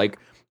little like.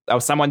 Oh,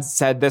 someone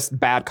said this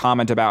bad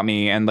comment about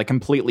me, and like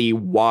completely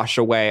wash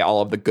away all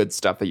of the good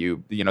stuff that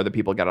that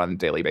people get on a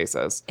daily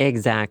basis.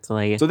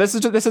 Exactly. So this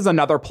is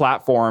another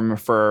platform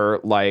for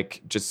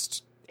like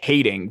just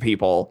hating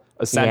people,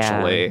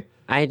 essentially.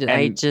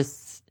 Yeah.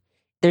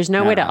 There's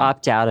no way to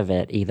opt out of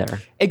it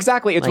either.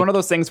 Exactly. It's one of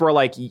those things where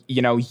like,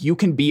 you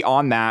can be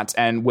on that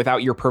and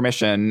without your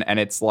permission, and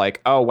it's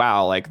like, oh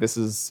wow, like this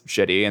is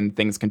shitty, and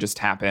things can just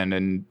happen,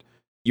 and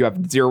you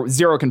have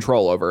zero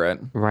control over it.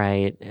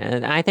 Right.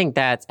 And I think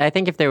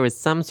if there was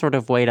some sort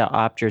of way to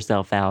opt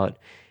yourself out,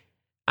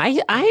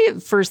 I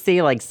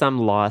foresee like some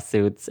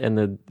lawsuits in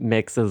the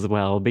mix as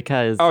well,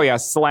 because... Oh yeah,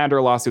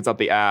 slander lawsuits up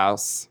the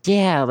ass.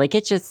 Yeah, like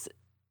it just...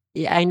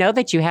 I know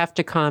that you have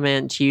to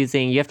comment you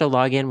have to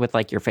log in with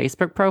like your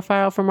Facebook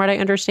profile from what I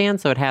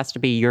understand, so it has to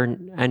be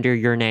under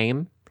your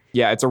name.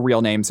 Yeah, it's a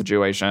real name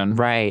situation.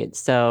 Right.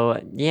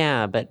 So,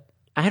 yeah, but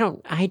I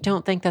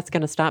don't think that's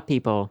going to stop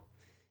people.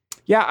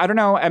 Yeah, I don't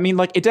know. I mean,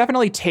 like, it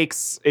definitely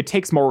takes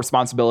more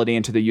responsibility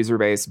into the user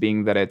base,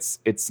 being that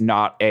it's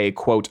not a,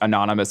 quote,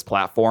 anonymous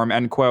platform,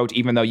 end quote,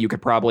 even though you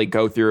could probably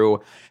go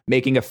through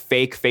making a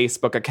fake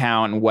Facebook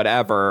account and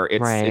whatever.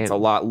 It's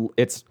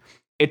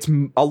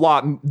a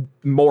lot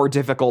more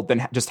difficult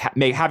than just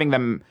having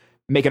them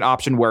make an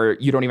option where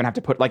you don't even have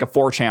to put like a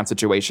 4chan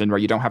situation where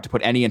you don't have to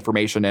put any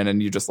information in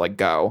and you just like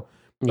go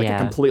like a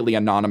completely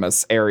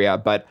anonymous area.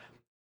 But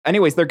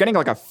anyways, they're getting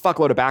like a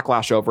fuckload of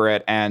backlash over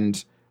it.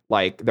 And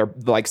like they're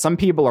like some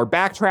people are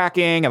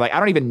backtracking and like I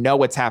don't even know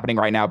what's happening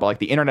right now, but like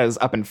the internet is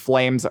up in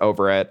flames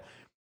over it.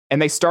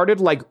 And they started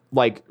like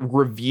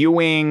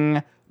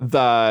reviewing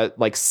the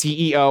like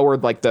CEO or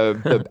like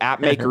the app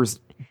makers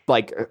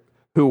like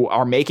who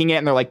are making it,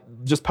 and they're like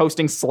just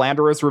posting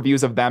slanderous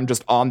reviews of them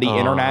just on the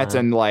internet.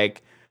 And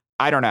like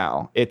I don't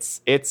know,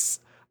 it's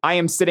I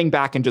am sitting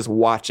back and just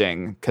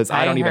watching because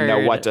I don't even know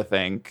what to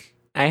think.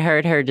 I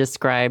heard her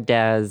described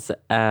as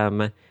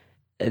this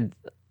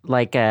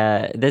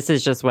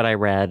is just what I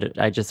read.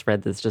 I just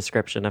read this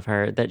description of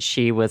her, that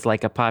she was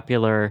like a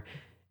popular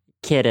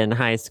kid in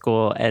high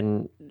school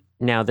and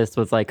now this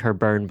was like her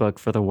burn book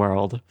for the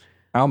world.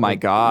 Oh my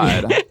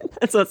God.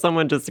 That's what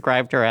someone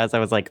described her as. I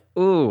was like,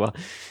 ooh.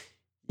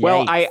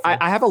 Well, I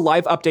have a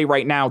live update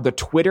right now. The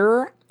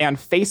Twitter and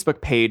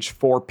Facebook page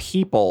for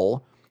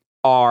People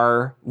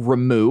are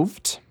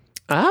removed.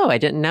 Oh, I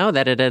didn't know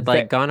that it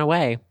had gone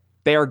away.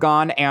 They are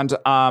gone, and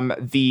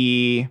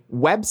the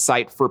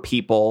website for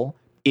People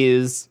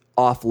is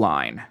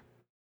offline.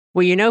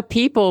 Well,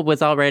 People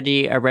was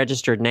already a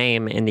registered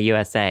name in the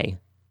USA.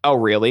 Oh,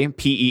 really?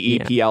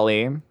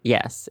 P-E-E-P-L-E?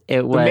 Yes,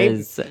 it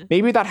was.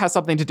 Maybe that has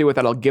something to do with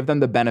it. I'll give them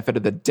the benefit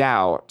of the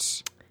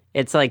doubt.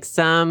 It's like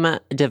some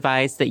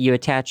device that you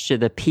attach to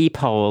the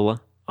peephole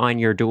on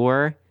your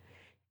door,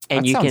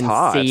 and you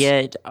can see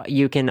it.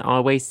 You can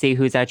always see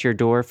who's at your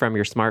door from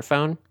your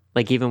smartphone,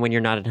 like even when you're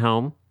not at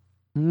home.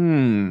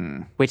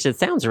 Which it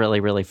sounds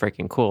really, really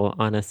freaking cool,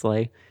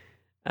 honestly.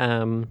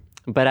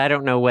 But I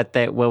don't know what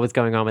was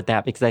going on with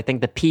that, because I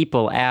think the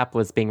People app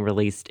was being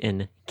released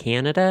in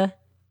Canada.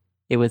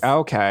 It was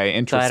okay.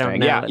 Interesting. So I don't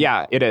know.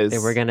 Yeah, it is.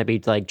 There were going to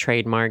be like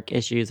trademark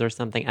issues or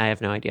something. I have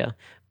no idea.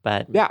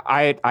 But yeah,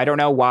 I don't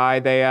know why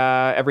they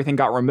everything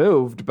got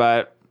removed,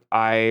 but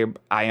I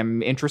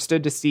am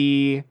interested to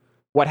see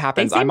what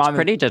happens. I'm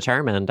pretty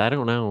determined. I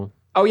don't know.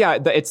 Oh yeah,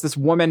 it's this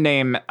woman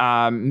named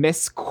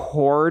Miss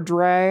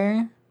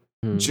Cordray,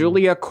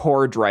 Julia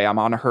Cordray. I'm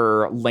on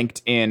her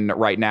LinkedIn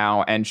right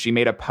now, and she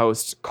made a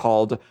post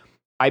called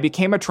 "I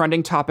became a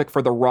trending topic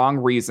for the wrong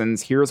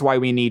reasons. Here's why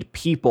we need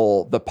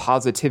People, the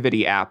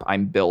positivity app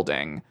I'm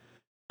building."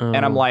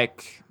 And I'm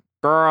like,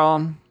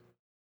 girl,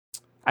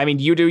 I mean,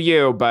 you do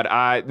you, but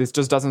this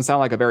just doesn't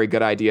sound like a very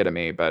good idea to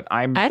me. But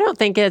I don't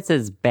think it's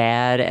as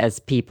bad as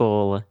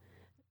people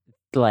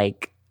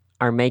like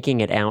are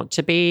making it out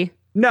to be.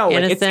 No,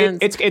 like,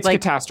 it's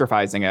like,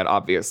 catastrophizing it,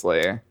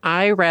 obviously.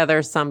 I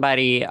rather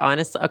somebody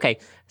honestly. Okay,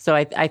 so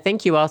I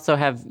think you also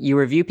you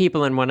review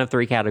people in one of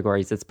three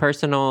categories. It's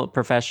personal,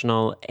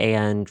 professional,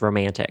 and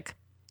romantic.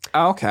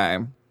 Okay.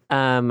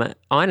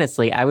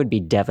 Honestly, I would be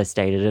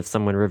devastated if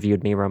someone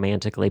reviewed me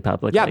romantically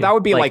publicly. Yeah, that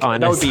would be like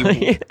honestly. That would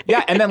be,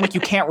 yeah, and then like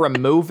you can't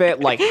remove it.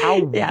 Like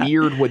how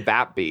weird would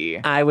that be?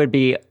 I would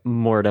be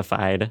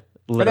mortified.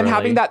 Literally. But then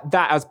having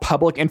that as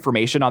public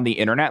information on the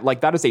internet, like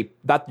that's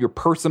your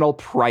personal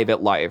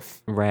private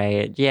life.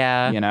 Right.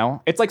 Yeah.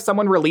 It's like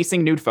someone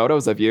releasing nude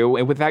photos of you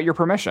without your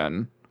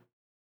permission.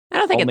 I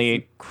don't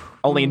think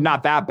only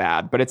not that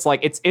bad, but it's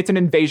like it's an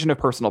invasion of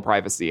personal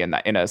privacy in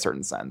a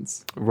certain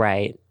sense.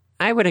 Right.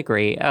 I would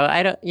agree. Oh,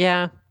 I don't.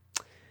 Yeah.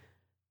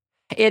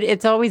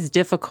 It's always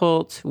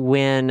difficult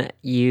when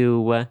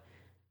it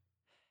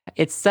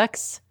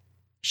sucks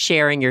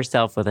sharing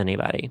yourself with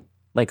anybody.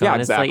 Like,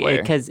 honestly,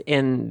 because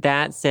in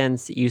that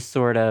sense, you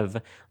sort of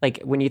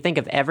like when you think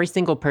of every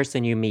single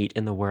person you meet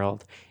in the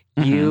world,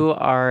 you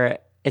are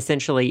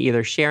essentially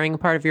either sharing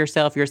part of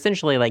yourself, you're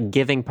essentially like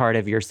giving part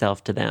of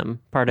yourself to them,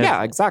 part of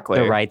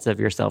the rights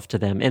of yourself to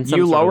them. And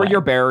you lower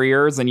your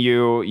barriers and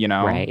you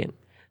know. Right.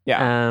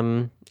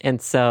 Yeah.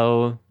 And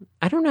so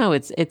I don't know.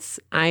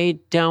 I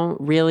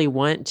don't really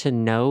want to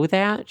know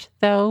that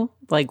though.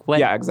 Like what?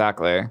 Yeah,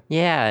 exactly.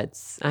 Yeah.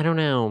 I don't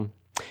know.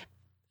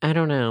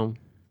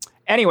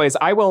 Anyways,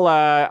 I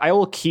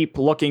will keep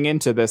looking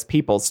into this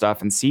People stuff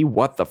and see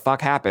what the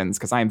fuck happens,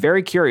 because I am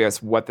very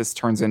curious what this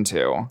turns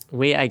into.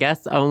 I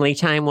guess only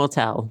time will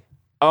tell.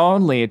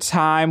 Only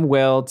time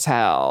will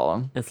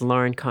tell, as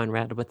Lauren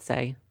Conrad would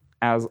say,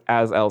 as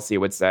Elsie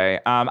would say.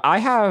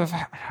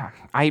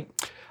 I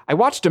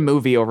watched a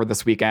movie over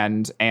this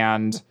weekend,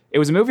 and it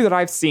was a movie that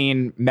I've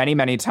seen many,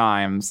 many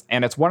times,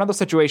 and it's one of those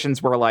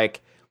situations where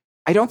like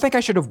I don't think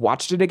I should have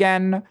watched it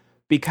again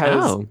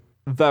because.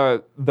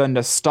 The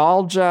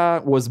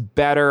nostalgia was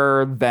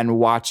better than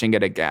watching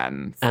it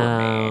again for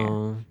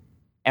me.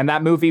 And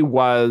that movie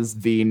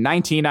was the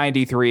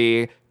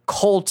 1993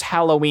 cult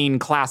Halloween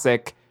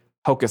classic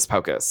Hocus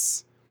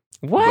Pocus.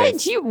 What?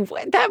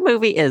 That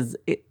movie is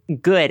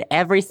good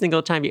every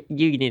single time.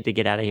 You need to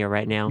get out of here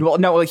right now. Well,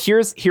 no,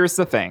 here's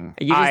the thing.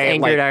 You just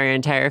angered our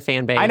entire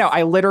fan base. I know.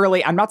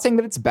 I'm not saying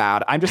that it's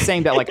bad. I'm just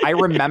saying that like I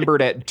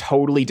remembered it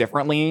totally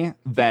differently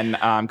than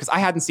because I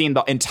hadn't seen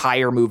the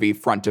entire movie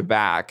front to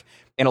back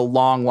in a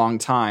long, long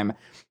time.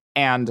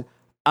 And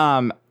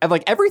And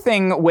like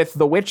everything with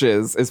the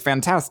witches is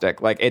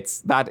fantastic. Like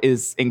that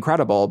is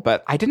incredible,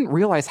 but I didn't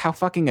realize how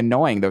fucking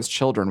annoying those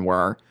children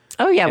were.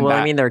 Oh yeah, well,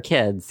 I mean, they're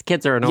kids.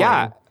 Kids are annoying.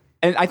 Yeah.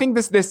 And I think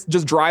this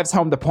just drives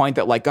home the point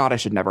that, like, God, I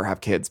should never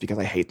have kids because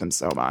I hate them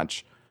so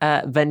much.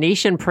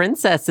 Venetian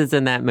Princess is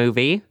in that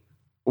movie.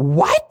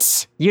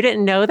 What? You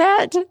didn't know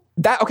that?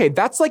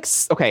 That's like,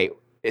 okay,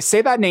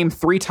 say that name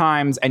 3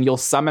 times and you'll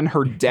summon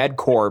her dead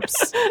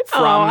corpse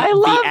from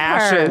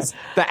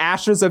the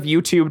ashes of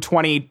YouTube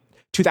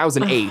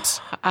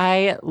 2008.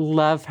 I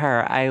love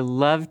her. I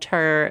loved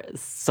her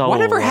so.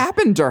 Whatever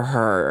happened to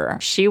her?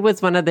 She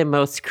was one of the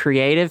most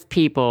creative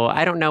people.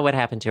 I don't know what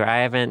happened to her.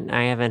 I haven't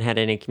had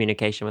any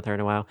communication with her in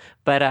a while.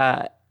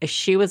 But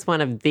she was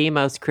one of the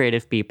most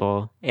creative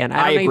people. And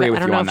I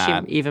don't know if she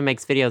even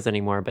makes videos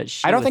anymore.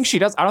 But I don't think she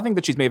does. I don't think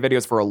that she's made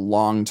videos for a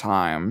long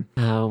time.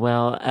 Oh,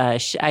 well,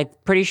 I'm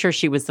pretty sure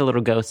she was the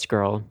little ghost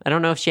girl. I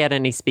don't know if she had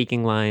any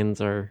speaking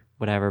lines or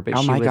whatever. But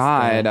oh my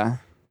God.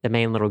 The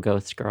main little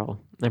ghost girl.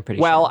 I'm pretty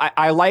sure. Well,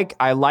 I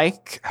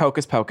like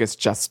Hocus Pocus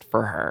just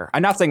for her.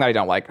 I'm not saying that I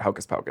don't like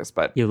Hocus Pocus,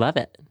 but you love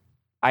it.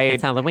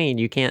 It's Halloween.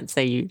 You can't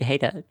say you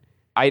hate it.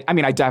 I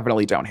mean, I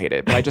definitely don't hate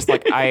it, but I just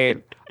like I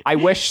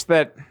wish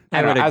that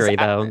I would agree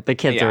though. The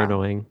kids are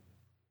annoying.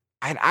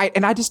 I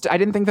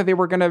didn't think that they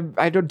were gonna.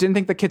 I didn't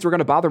think the kids were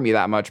gonna bother me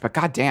that much. But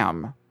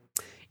goddamn.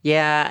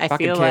 Yeah, I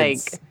feel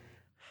kids.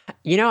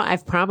 Like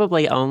I've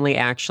probably only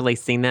actually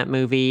seen that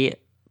movie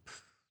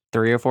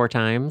 3 or 4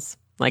 times.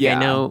 Like, I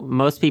know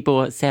most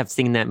people have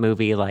seen that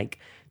movie like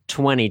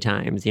 20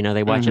 times.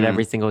 They watch it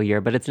every single year,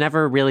 but it's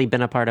never really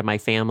been a part of my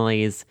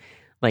family's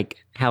like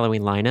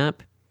Halloween lineup.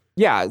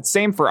 Yeah,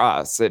 same for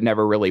us. It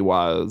never really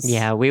was.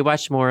 Yeah, we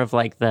watched more of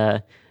like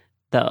the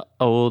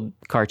old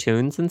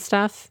cartoons and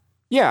stuff.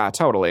 Yeah,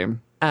 totally.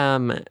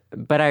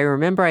 But I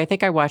remember, I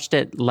think I watched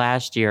it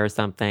last year or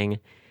something,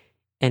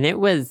 and I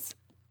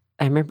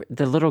remember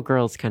the little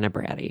girl's kind of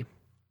bratty.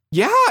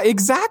 Yeah,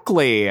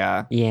 exactly.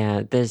 Yeah,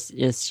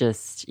 it's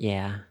just,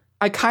 yeah.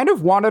 I kind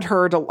of wanted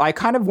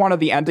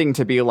the ending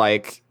to be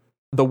like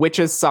the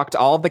witches sucked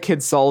all of the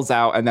kids' souls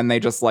out and then they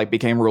just like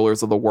became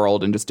rulers of the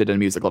world and just did a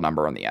musical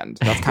number in the end.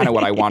 That's kind of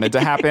what I wanted to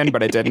happen,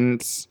 but it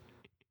didn't.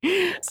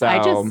 So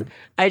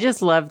I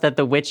just love that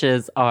the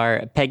witches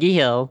are Peggy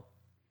Hill.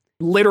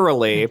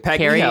 Literally,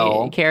 Peggy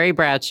Hill. Carrie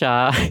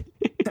Bradshaw.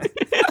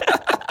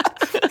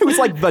 Who's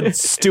like the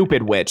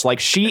stupid witch. Like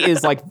she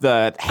is like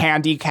the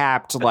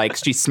handicapped, like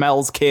she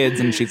smells kids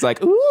and she's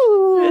like, ooh.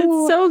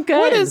 It's so good.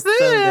 What is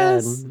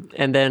this? So good.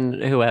 And then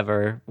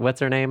whoever, what's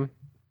her name?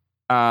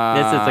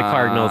 This is the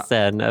cardinal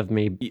sin of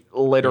me.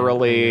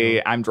 Literally,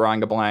 yeah, I'm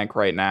drawing a blank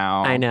right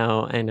now. I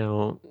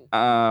know.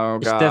 Oh,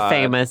 God.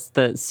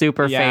 The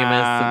super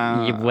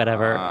famous,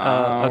 whatever.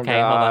 Okay,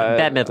 God. Hold on.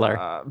 Bette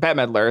Midler. Bette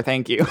Midler,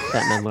 thank you.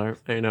 Bette Midler,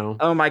 I know.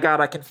 Oh my God,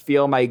 I can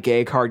feel my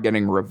gay card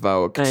getting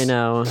revoked. I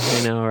know,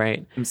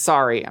 right? I'm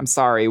sorry.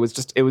 It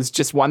was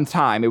just one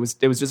time. It was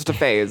just a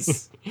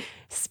phase.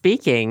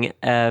 Speaking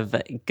of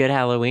good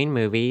Halloween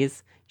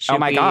movies,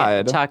 should we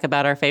talk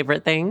about our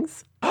favorite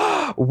things?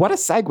 What a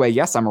segue.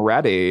 Yes, I'm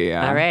ready.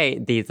 All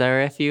right. These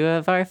are a few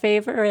of our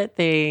favorite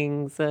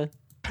things.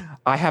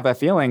 I have a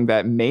feeling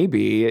that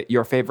maybe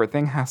your favorite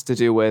thing has to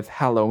do with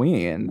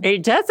Halloween.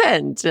 It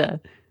doesn't.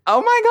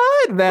 Oh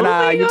my God. Then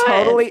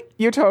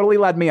you totally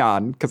led me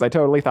on because I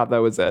totally thought that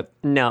was it.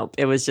 Nope.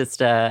 It was just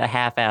a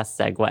half-assed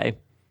segue.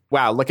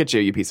 Wow. Look at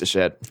you piece of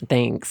shit.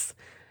 Thanks.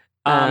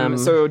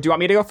 So do you want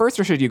me to go first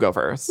or should you go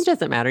first? It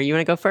doesn't matter. You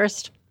want to go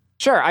first?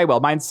 Sure, I will.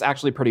 Mine's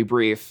actually pretty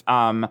brief.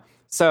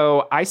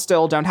 So I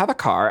still don't have a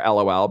car,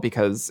 LOL,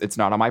 because it's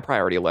not on my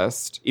priority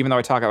list, even though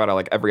I talk about it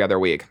like every other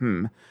week.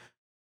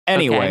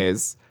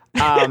 Anyways,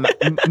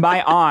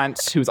 my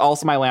aunt, who's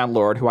also my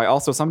landlord, who I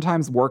also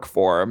sometimes work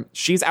for,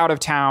 she's out of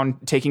town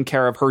taking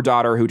care of her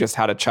daughter who just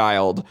had a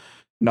child.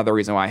 Another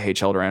reason why I hate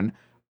children.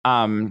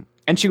 And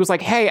she was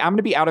like, hey, I'm going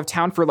to be out of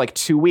town for like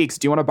 2 weeks.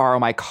 Do you want to borrow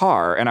my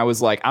car? And I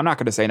was like, I'm not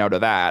going to say no to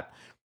that.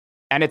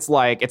 And it's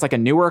like a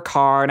newer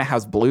car and it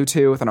has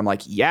Bluetooth. And I'm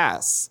like,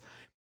 yes.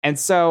 And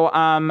so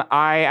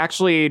I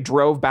actually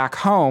drove back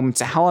home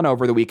to Helen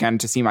over the weekend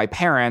to see my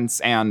parents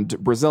and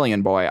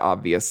Brazilian boy,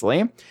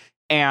 obviously.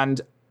 And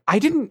I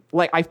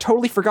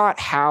totally forgot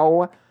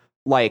how,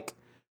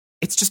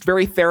 it's just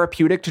very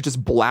therapeutic to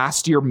just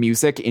blast your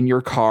music in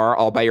your car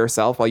all by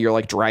yourself while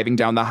you're, driving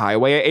down the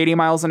highway at 80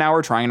 miles an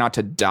hour trying not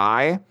to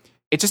die.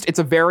 It's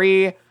a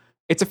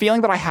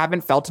feeling that I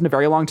haven't felt in a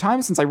very long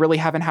time since I really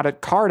haven't had a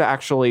car to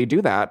actually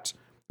do that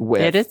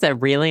with. It is a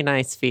really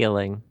nice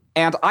feeling.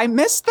 And I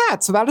missed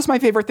that. So that is my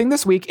favorite thing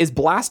this week is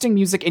blasting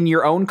music in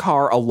your own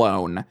car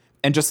alone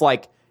and just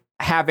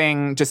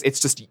having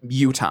it's just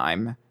you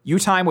time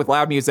with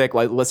loud music,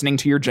 listening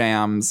to your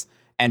jams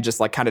and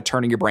just kind of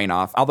turning your brain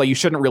off. Although you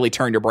shouldn't really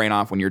turn your brain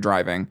off when you're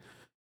driving.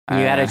 You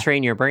got to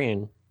train your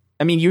brain.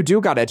 I mean, you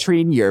do got to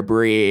train your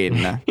brain.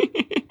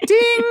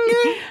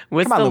 Ding.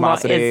 Come on,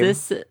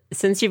 Lumosity.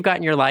 Since you've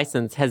gotten your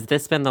license, has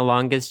this been the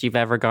longest you've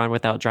ever gone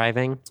without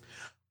driving?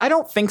 I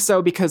don't think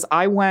so because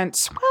I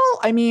went,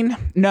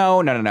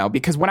 no,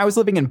 because when I was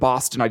living in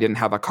Boston, I didn't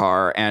have a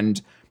car and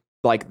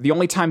like the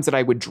only times that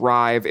I would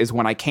drive is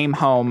when I came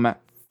home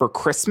for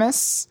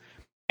Christmas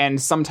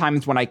and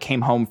sometimes when I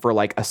came home for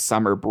like a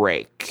summer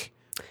break.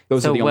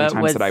 Those are the only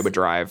times that I would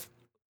drive.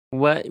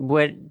 What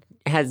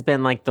has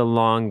been like the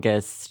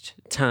longest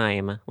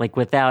time, like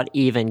without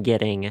even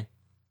getting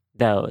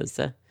those?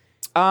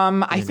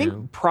 I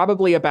think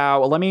probably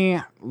about, let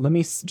me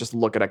just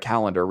look at a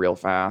calendar real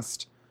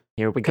fast.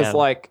 Here we go. Because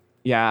like,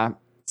 yeah.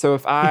 So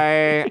if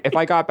I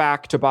got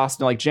back to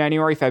Boston, like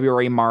January,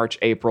 February, March,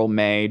 April,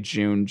 May,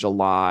 June,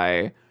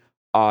 July,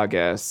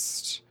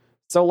 August.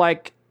 So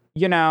like,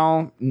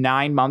 9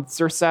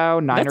 months or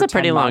so, That's a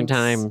pretty long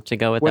time to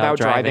go without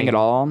driving at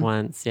all.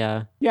 Once,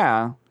 yeah.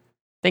 Yeah.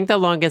 I think the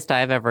longest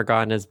I've ever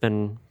gone has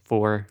been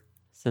 4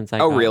 since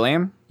I really?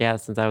 Yeah,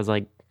 since I was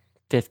like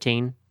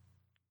 15.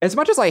 As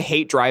much as I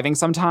hate driving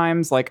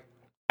sometimes, like,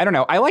 I don't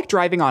know. I like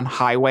driving on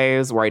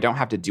highways where I don't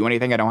have to do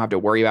anything. I don't have to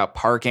worry about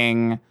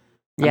parking.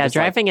 Yeah,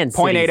 driving in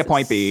point A to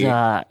point B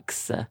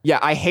sucks. Yeah,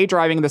 I hate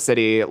driving in the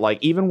city. Like,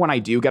 even when I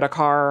do get a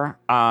car,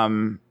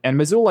 and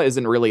Missoula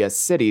isn't really a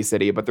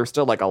city, but there's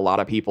still like a lot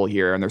of people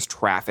here and there's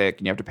traffic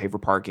and you have to pay for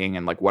parking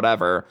and like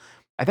whatever.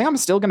 I think I'm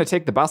still going to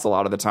take the bus a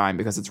lot of the time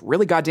because it's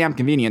really goddamn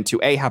convenient to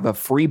A, have a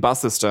free bus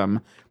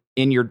system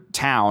in your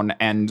town,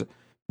 and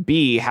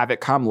B, have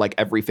it come like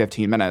every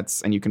 15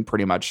 minutes and you can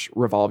pretty much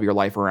revolve your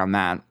life around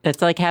that.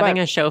 It's like having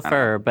a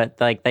chauffeur, but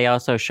like they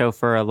also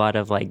chauffeur a lot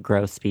of like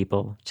gross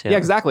people too. Yeah,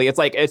 exactly.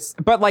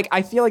 But like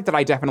I feel like that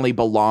I definitely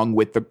belong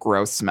with the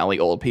gross, smelly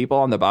old people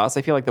on the bus.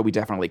 I feel like that we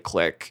definitely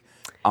click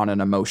on an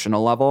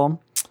emotional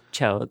level.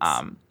 Chodes.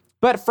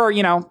 But for,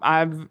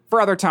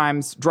 for other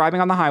times,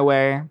 driving on the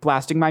highway,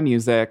 blasting my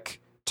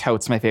music,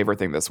 totes my favorite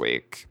thing this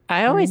week.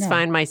 I always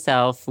find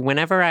myself,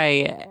 whenever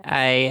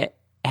I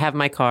have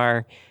my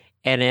car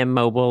and am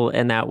mobile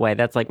in that way,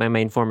 that's like my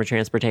main form of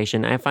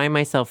transportation, I find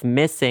myself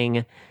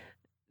missing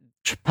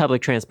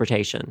public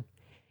transportation.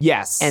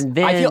 Yes. And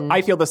then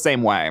I feel the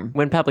same way.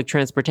 When public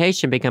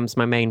transportation becomes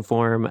my main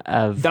form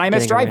of... Then I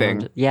miss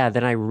driving.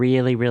 Then I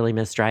really, really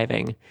miss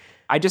driving.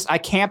 I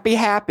can't be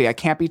happy. I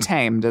can't be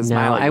tamed, as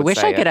Miley would I wish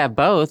say I could have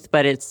both,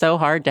 but it's so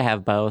hard to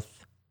have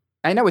both.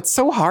 I know, it's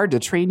so hard to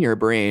train your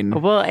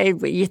brain. Well,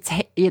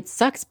 it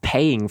sucks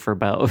paying for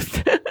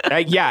both.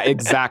 Yeah,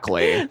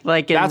 exactly.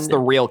 That's the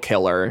real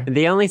killer.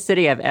 The only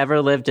city I've ever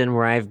lived in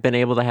where I've been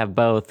able to have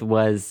both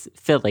was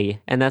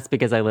Philly, and that's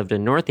because I lived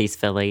in Northeast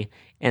Philly.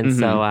 And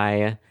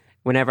so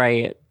whenever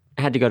I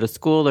had to go to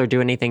school or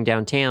do anything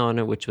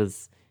downtown, which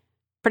was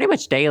pretty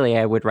much daily,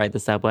 I would ride the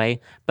subway.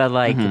 But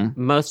like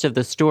most of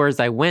the stores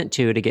I went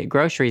to get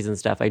groceries and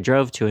stuff, I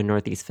drove to in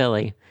Northeast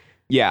Philly.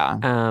 Yeah.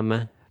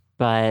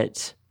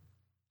 But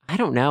I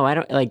don't know.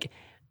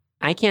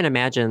 I can't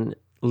imagine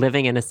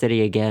living in a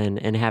city again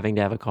and having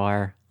to have a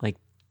car. Like,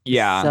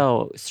 yeah,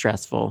 so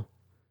stressful.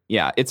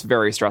 Yeah, it's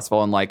very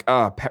stressful. And like,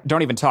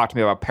 don't even talk to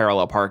me about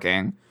parallel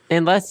parking.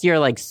 Unless you're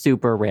like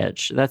super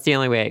rich. That's the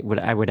only way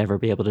I would ever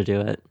be able to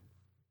do it.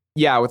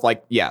 Yeah, with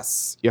like,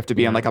 yes, you have to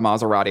be in like a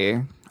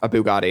Maserati, a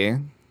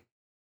Bugatti.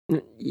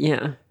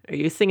 Yeah. Are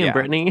you singing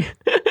Britney?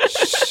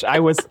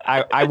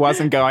 I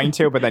wasn't going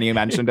to, but then you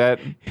mentioned it.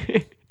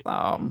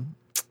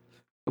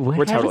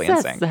 We're totally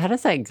in sync. How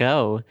does that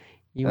go?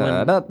 No.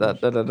 How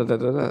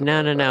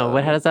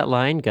does that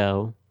line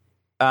go?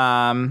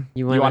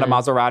 You want a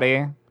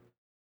Maserati?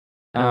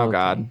 Oh, okay.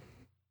 God.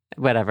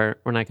 Whatever.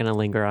 We're not going to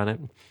linger on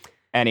it.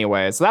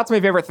 Anyway, so that's my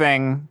favorite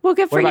thing. Well,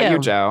 good for you. What about you,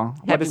 Joe?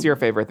 What is your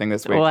favorite thing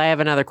this week? Well, I have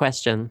another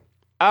question.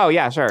 Oh,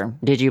 yeah, sure.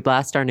 Did you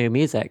blast our new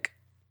music?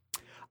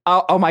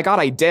 Oh my God,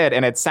 I did.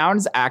 And it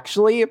sounds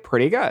actually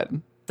pretty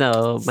good.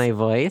 So my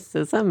voice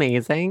is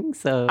amazing.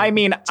 So I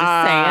mean, just say it.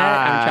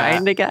 I'm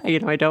trying to get,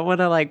 I don't want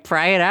to like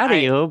pry it out of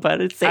you,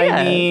 but it's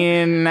I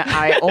mean,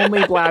 I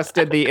only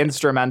blasted the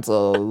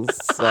instrumentals.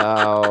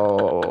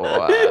 So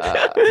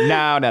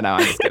no,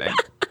 I'm just kidding.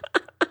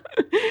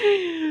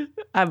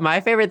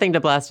 My favorite thing to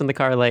blast in the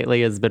car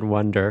lately has been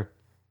Wonder.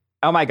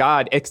 Oh my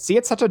God! It's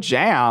such a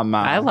jam.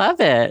 I love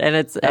it, and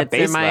it's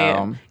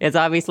it's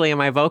obviously in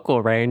my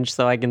vocal range,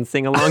 so I can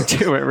sing along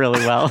to it really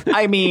well.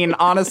 I mean,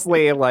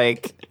 honestly,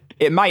 like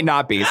it might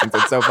not be since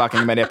it's so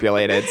fucking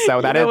manipulated.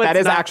 So that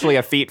is actually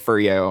a feat for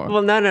you.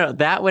 Well, no,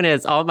 that one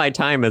is All My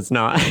Time is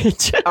not.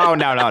 Oh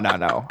no!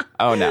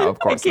 Oh no! Of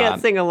course I can't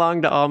not. sing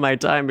along to All My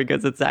Time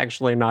because it's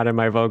actually not in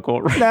my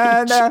vocal range.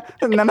 No. That's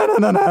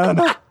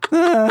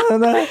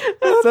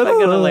fucking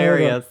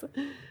hilarious.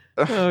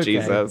 Okay.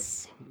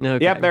 Jesus.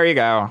 Okay. Yep, there you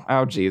go.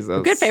 Oh,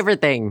 Jesus. Good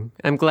favorite thing.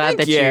 I'm glad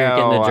that you're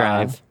getting to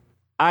drive.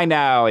 I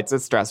know. It's a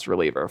stress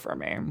reliever for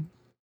me.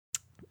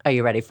 Are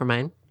you ready for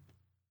mine?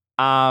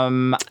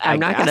 I'm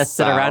not going to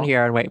sit around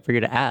here and wait for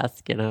you to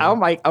ask, Oh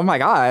my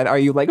God. Are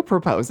you like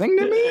proposing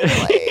to me?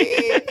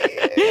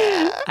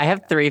 I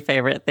have 3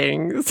 favorite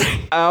things.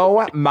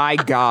 Oh my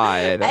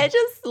God. I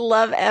just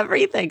love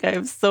everything. I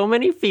have so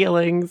many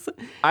feelings.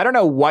 I don't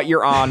know what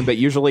you're on, but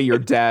usually you're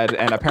dead.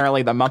 And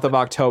apparently the month of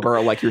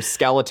October, like your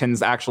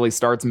skeletons actually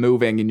starts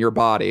moving in your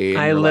body.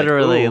 I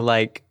literally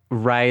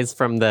rise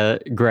from the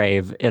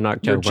grave in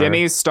October. Your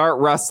jimmies start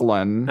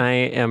rustling. I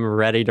am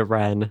ready to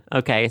run.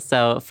 Okay,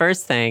 so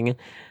first thing,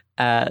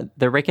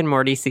 the Rick and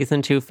Morty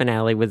season 2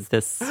 finale was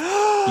this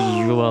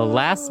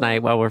last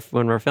night when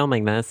we're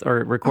filming this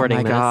or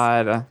recording this. Oh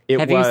my God.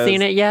 Have you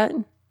seen it yet?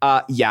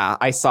 Yeah,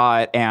 I saw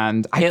it,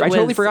 and I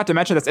totally forgot to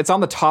mention this. It's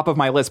on the top of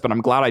my list, but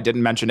I'm glad I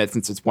didn't mention it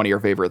since it's one of your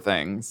favorite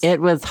things.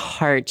 It was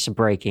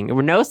heartbreaking.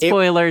 No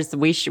spoilers.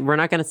 We're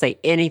not going to say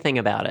anything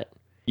about it.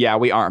 Yeah,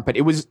 we aren't. But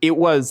it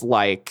was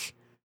like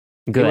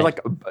good. It was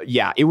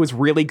it was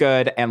really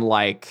good, and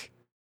like,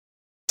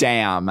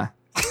 damn.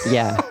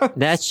 Yeah,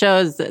 that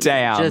show's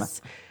damn.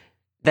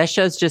 That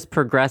show's just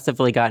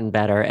progressively gotten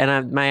better.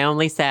 And my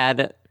only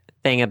sad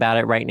thing about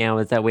it right now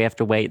is that we have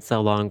to wait so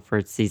long for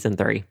season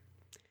 3.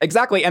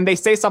 Exactly. And they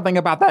say something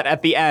about that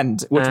at the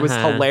end, which was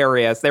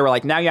hilarious. They were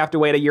like, now you have to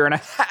wait a year and a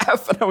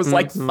half. And I was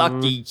like,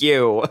 fuck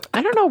you.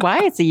 I don't know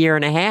why it's a year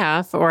and a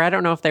half, or I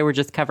don't know if they were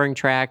just covering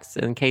tracks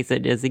in case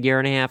it is a year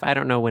and a half. I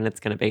don't know when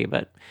it's going to be,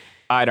 but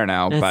I don't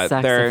know. It but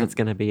sucks if it's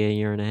going to be a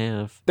year and a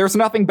half. There's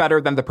nothing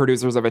better than the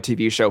producers of a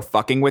TV show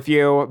fucking with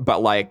you.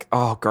 But like,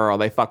 oh, girl,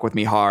 they fuck with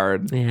me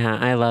hard. Yeah,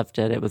 I loved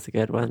it. It was a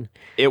good one.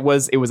 It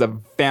was a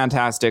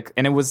fantastic,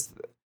 and it was...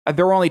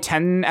 There were only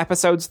 10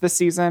 episodes this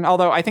season,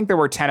 although I think there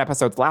were 10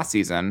 episodes last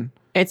season.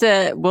 It's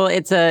a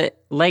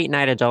late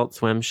night Adult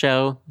Swim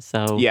show,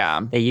 so yeah,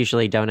 they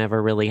usually don't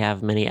ever really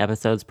have many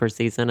episodes per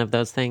season of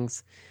those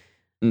things.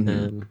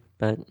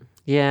 But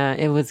yeah,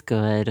 it was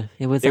good.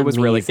 It was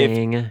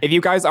amazing. Really. If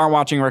you guys aren't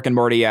watching Rick and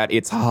Morty yet,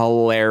 it's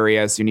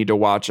hilarious. You need to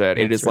watch it.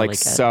 It is really like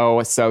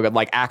good. so good,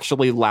 like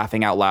actually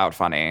laughing out loud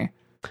funny.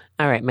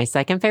 All right, my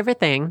second favorite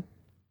thing.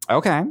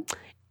 Okay.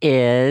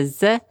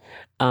 Is...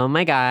 Oh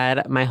my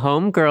God, my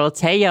homegirl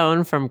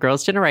Taeyeon from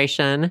Girls'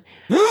 Generation.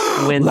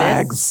 No,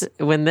 that's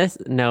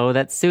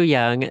Soo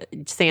Young.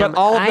 Sam, but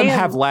all of them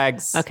have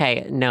legs.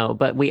 Okay, no,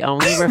 but we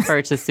only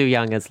refer to Soo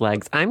Young as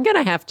legs. I'm going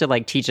to have to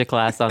teach a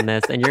class on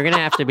this, and you're going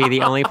to have to be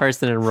the only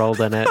person enrolled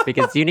in it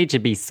because you need to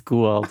be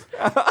schooled.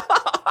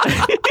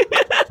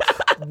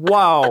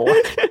 Whoa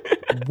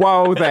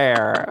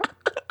there.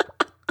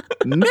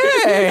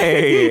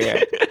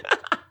 Nay.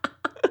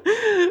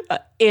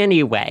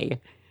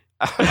 Anyway.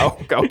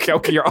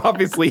 Okay. You're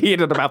obviously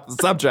heated about the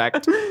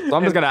subject, so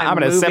I'm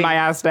gonna sit my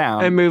ass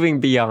down. I'm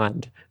moving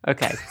beyond.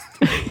 Okay.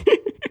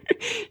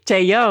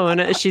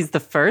 Taeyeon, she's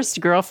the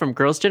first girl from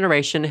Girls'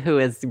 Generation who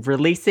is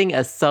releasing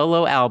a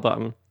solo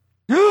album.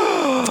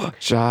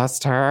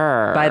 Just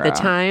her. By the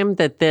time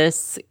that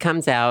this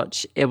comes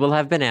out, it will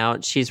have been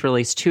out. She's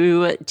released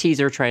 2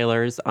 teaser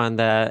trailers on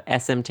the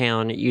SM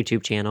Town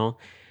YouTube channel.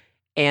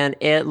 And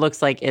it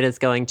looks like it is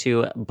going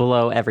to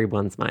blow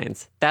everyone's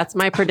minds. That's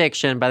my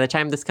prediction. By the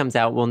time this comes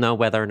out, we'll know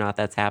whether or not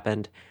that's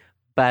happened.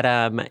 But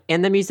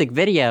in the music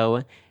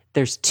video,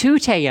 there's 2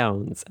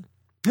 Taeyons.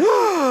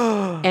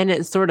 And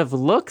it sort of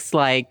looks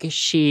like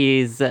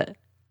she's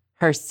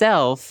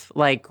herself,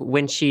 like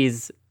when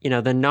she's,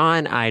 the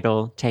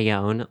non-idol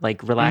Taeyeon,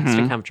 like relaxed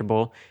and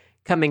comfortable,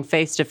 coming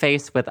face to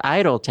face with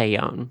idol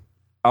Taeyeon.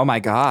 Oh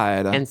my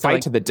God. And so,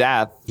 fight to the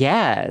death.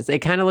 Yes. It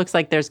kind of looks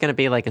like there's going to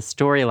be a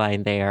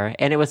storyline there.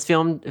 And it was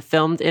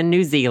filmed in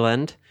New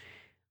Zealand.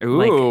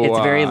 Ooh. It's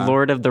very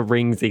Lord of the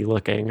Ringsy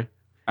looking.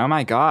 Oh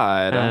my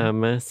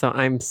God. So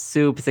I'm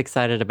super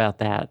excited about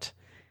that.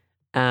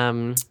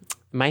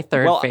 My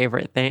third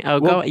favorite thing. Oh,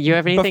 go. You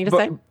have anything to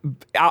say?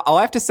 All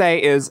I have to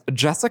say is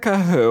Jessica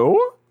who?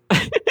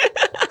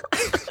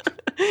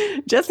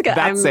 Jessica.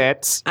 That's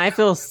it. I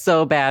feel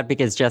so bad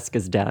because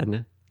Jessica's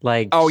done.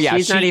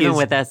 She's not even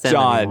with SM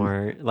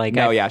anymore.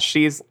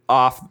 She's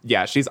off.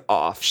 Yeah, she's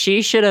off.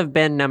 She should have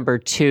been number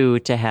 2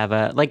 to have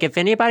if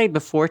anybody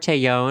before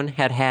Taeyeon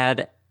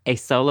had a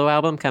solo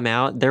album come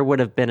out, there would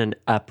have been an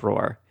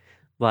uproar.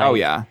 But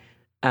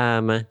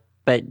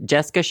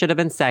Jessica should have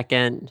been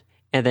second,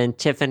 and then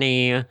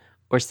Tiffany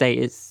or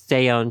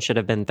Taeyeon should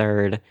have been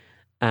third.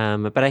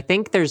 But I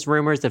think there's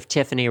rumors of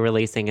Tiffany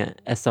releasing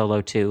a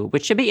solo too,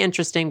 which should be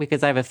interesting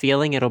because I have a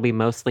feeling it'll be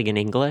mostly in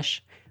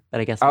English. But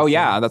I guess.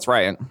 That's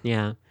right.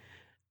 Yeah.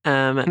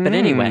 But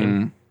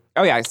anyway.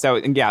 Oh yeah. So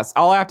yes,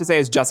 all I have to say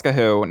is Jessica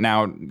who.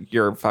 Now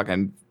your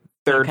fucking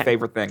third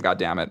favorite thing. God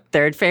damn it.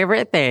 Third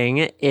favorite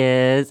thing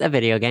is a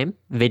video game,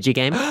 Vigi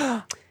game.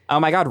 Oh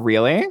my God,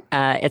 really?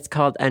 It's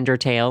called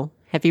Undertale.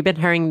 Have you been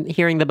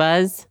hearing the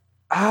buzz?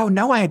 Oh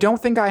no, I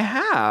don't think I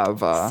have.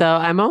 So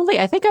I'm about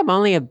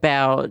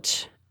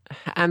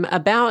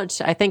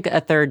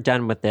a third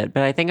done with it,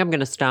 but I think I'm going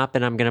to stop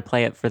and I'm going to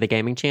play it for the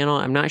gaming channel.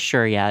 I'm not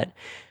sure yet.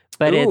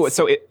 But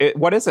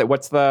what is it?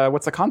 What's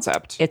the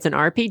concept? It's an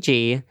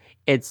RPG.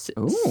 It's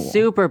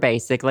super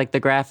basic.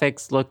 The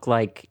graphics look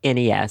like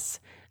NES.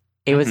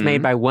 It was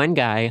made by one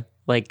guy,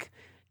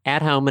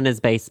 at home in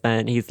his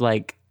basement. He's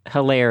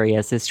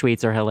hilarious. His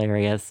tweets are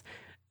hilarious.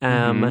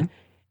 And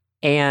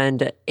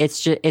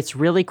it's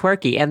really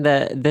quirky. And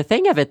the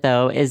thing of it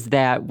though is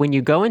that when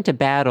you go into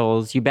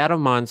battles, you battle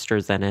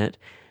monsters in it.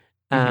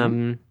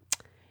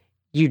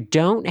 You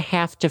don't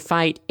have to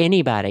fight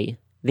anybody.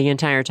 the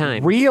entire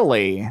time.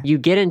 Really? You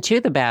get into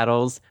the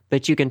battles,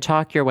 but you can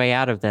talk your way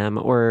out of them,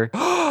 or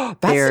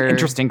That's an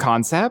interesting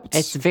concept.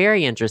 It's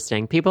very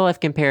interesting. People have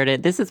compared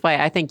it. This is why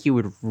I think you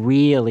would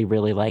really,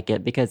 really like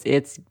it, because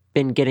it's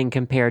been getting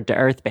compared to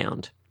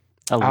Earthbound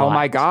a lot. Oh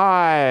my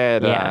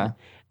God. Yeah.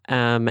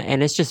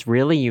 And it's just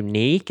really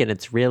unique, and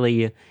it's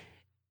really,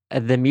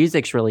 the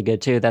music's really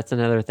good too. That's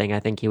another thing I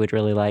think you would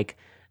really like.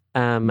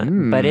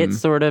 But it's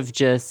sort of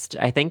just,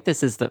 I think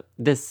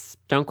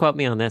don't quote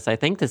me on this. I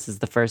think this is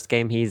the first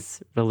game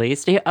he's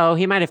released. He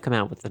might have come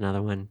out with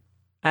another one.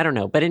 I don't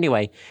know. But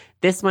anyway,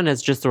 this one has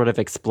just sort of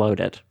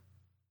exploded.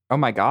 Oh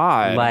my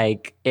God.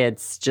 Like,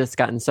 it's just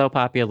gotten so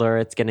popular.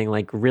 It's getting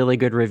like really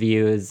good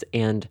reviews.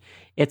 And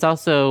it's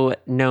also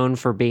known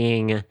for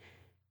being,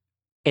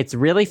 it's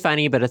really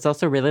funny, but it's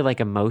also really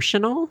like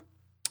emotional.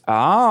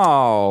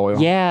 Oh.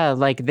 Yeah,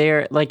 like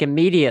they're like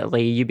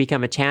immediately you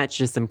become attached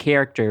to some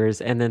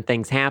characters, and then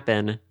things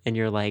happen and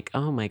you're like,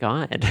 oh my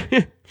God.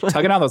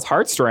 Tugging on those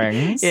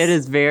heartstrings. It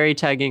is very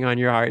tugging on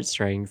your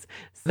heartstrings.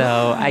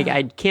 So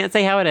I can't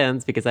say how it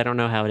ends because I don't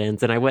know how it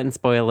ends, and I wouldn't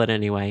spoil it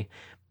anyway.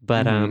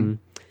 But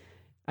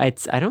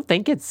I don't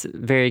think it's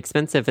very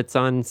expensive. It's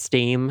on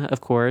Steam, of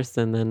course,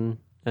 and then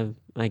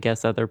I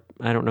guess I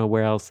don't know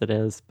where else it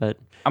is, but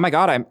oh my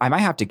God, I might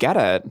have to get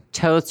it.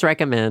 Totes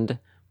recommend.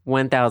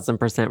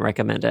 1000%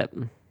 recommend it.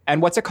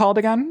 And what's it called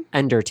again?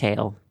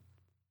 Undertale.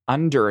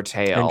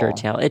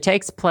 Undertale. It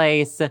takes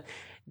place.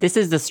 This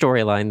is the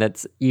storyline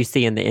that you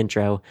see in the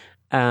intro.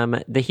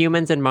 The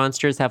humans and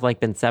monsters have like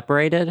been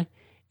separated,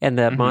 and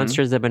the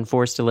monsters have been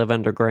forced to live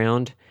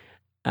underground.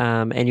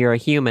 And you're a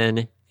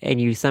human, and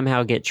you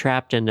somehow get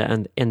trapped in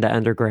the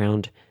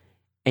underground,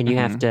 and you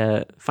have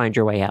to find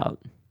your way out.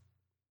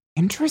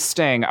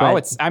 Interesting.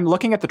 I'm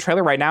looking at the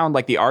trailer right now, and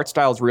like the art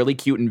style is really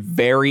cute and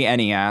very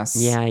NES.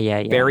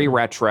 Yeah. Very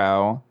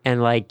retro.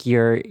 And like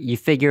you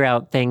figure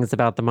out things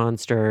about the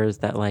monsters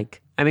that, like,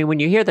 I mean,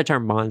 when you hear the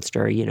term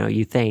monster,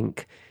 you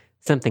think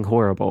something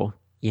horrible,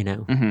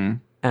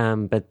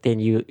 but then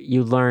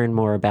you learn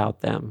more about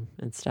them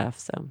and stuff.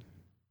 So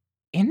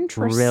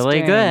interesting.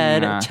 Really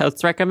good.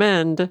 Totes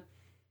recommend.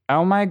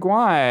 Oh my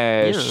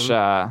gosh.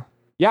 Yeah,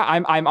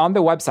 I'm on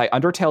the website,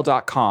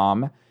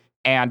 undertale.com.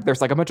 And there's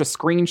like a bunch of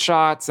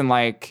screenshots and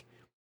like,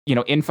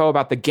 info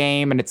about the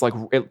game. And it's like,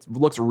 it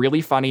looks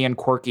really funny and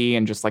quirky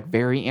and just like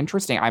very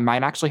interesting. I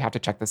might actually have to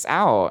check this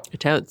out.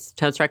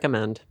 Totes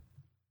recommend.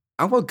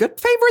 Oh, well, good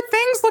favorite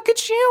things. Look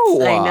at you.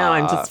 I know.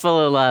 I'm just full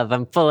of love.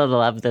 I'm full of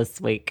love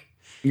this week.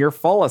 You're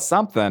full of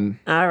something.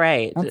 All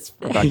right. That's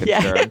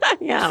Rebecca.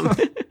 Yeah.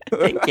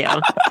 Thank you.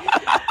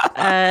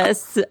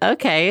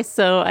 Okay.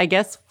 So I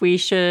guess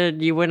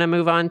you want to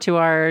move on to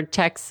our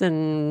texts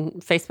and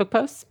Facebook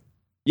posts?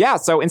 Yeah,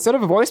 so instead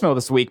of a voicemail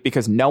this week,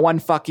 because no one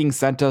fucking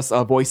sent us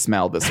a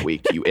voicemail this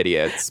week, you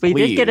idiots. We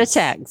did get a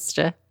text.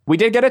 We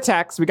did get a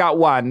text. We got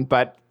one,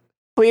 but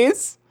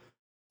please.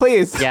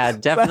 Yeah,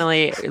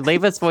 definitely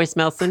leave us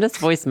voicemail, send us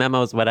voice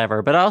memos,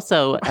 whatever. But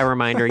also a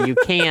reminder, you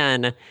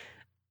can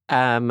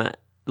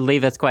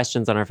leave us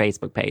questions on our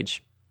Facebook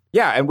page.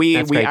 Yeah, and we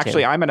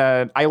actually, I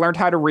learned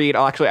how to read.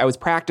 I was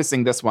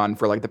practicing this one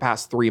for like the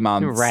past 3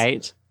 months.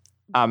 Right.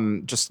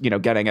 Just,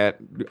 getting it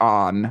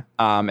on.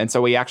 And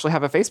so we actually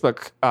have a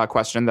Facebook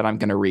question that I'm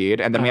going to read,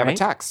 and then we have a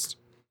text.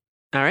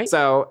 All right.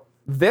 So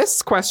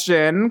this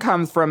question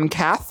comes from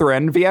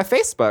Catherine via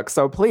Facebook.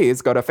 So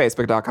please go to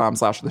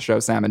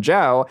facebook.com/the-show Sam and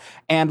Joe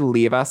and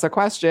leave us a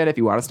question if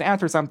you want us to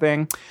answer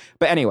something.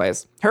 But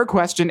anyways, her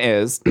question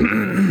is,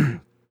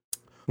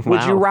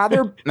 would you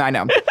rather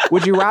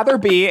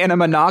be in a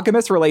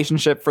monogamous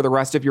relationship for the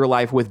rest of your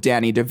life with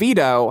Danny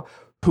DeVito,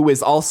 who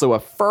is also a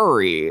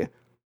furry,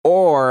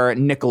 or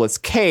Nicolas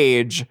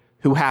Cage,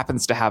 who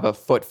happens to have a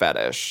foot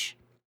fetish?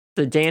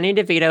 So Danny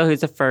DeVito,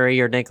 who's a furry,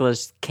 or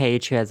Nicolas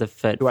Cage, who has a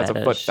foot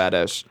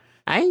fetish.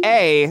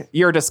 A,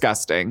 you're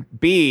disgusting.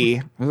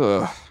 B,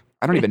 I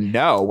don't even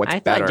know what's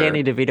better. I thought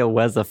Danny DeVito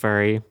was a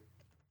furry.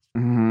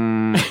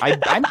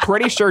 I'm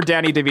pretty sure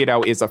Danny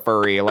DeVito is a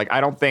furry.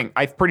 I'm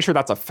pretty sure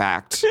that's a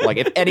fact. Like,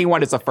 if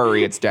anyone is a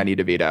furry, it's Danny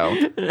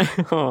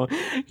DeVito.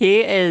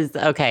 He is.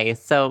 Okay,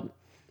 so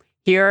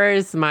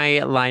here's my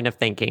line of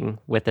thinking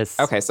with this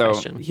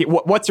question.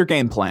 What's your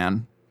game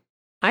plan?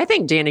 I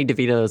think Danny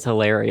DeVito is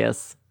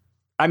hilarious.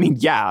 I mean,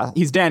 yeah,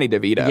 he's Danny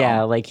DeVito.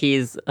 Yeah,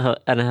 he's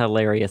an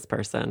hilarious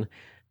person.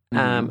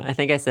 I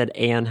think I said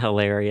an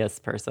hilarious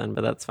person,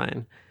 but that's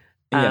fine.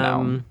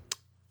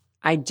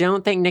 I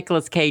don't think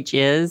Nicolas Cage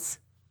is,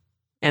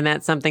 and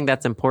that's something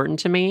that's important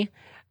to me.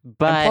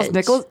 But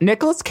and plus,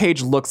 Nicolas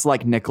Cage looks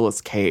like Nicolas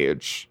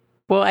Cage.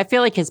 Well, I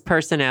feel like his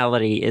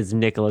personality is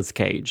Nicolas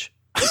Cage.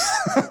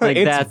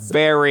 That's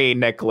very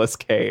Nicolas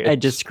Cage. A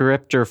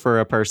descriptor for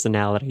a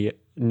personality,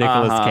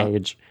 Nicolas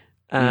Cage.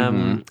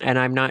 And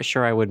I'm not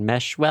sure I would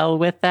mesh well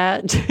with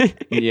that.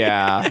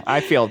 Yeah, I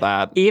feel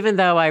that. Even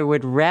though I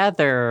would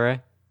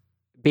rather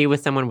be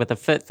with someone with a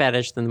foot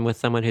fetish than with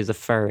someone who's a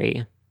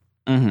furry.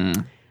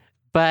 Mm-hmm.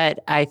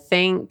 But I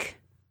think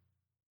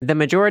the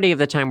majority of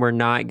the time we're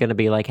not going to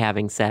be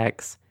having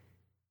sex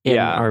in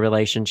our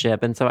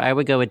relationship. And so I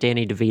would go with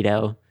Danny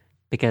DeVito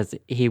because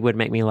he would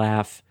make me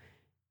laugh.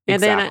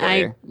 And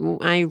Exactly. then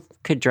I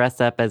could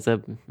dress up as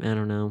a, I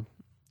don't know,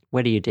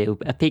 what do you do?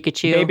 A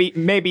Pikachu?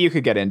 Maybe you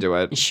could get into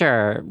it.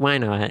 Sure, why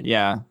not?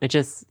 Yeah. I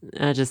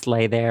just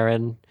lay there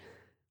and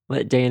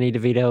let Danny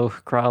DeVito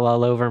crawl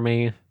all over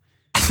me.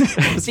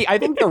 See, I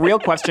think the real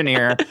question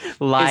here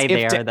lie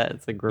is there.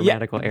 That's a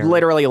grammatical error.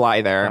 Literally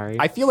lie there. Sorry.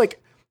 I feel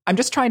like I'm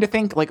just trying to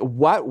think, like,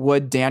 what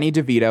would Danny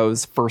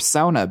DeVito's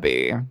persona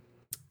be?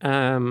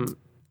 I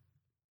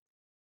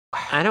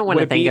don't want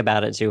to think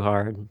about it too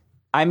hard.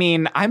 I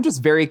mean, I'm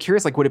just very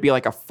curious. Like, would it be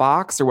like a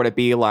fox, or would it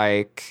be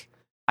like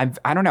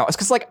I don't know. It's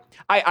because, like,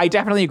 I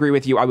definitely agree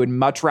with you. I would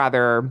much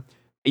rather,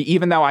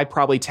 even though I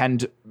probably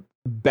tend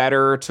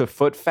better to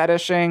foot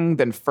fetishing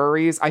than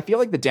furries, I feel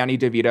like the Danny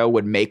DeVito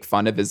would make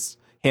fun of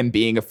him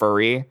being a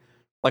furry.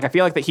 Like, I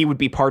feel like that he would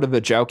be part of the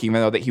joke, even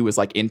though that he was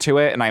like into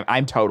it. And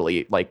I'm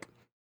totally like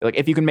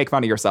if you can make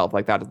fun of yourself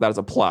like that is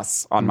a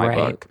plus on my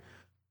book.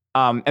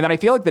 And then I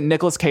feel like the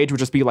Nicolas Cage would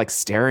just be like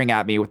staring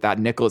at me with that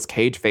Nicolas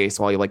Cage face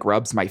while he like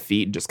rubs my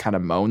feet and just kind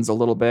of moans a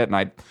little bit. And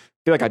I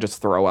feel like I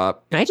just throw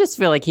up. I just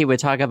feel like he would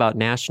talk about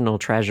National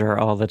Treasure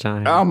all the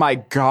time. Oh my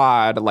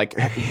God. Like,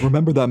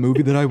 remember that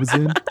movie that I was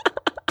in?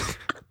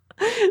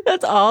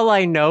 That's all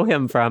I know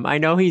him from. I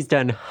know he's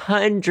done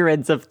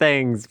hundreds of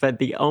things, but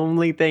the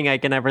only thing I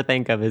can ever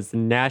think of is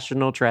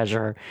National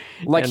Treasure.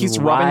 Like, and he's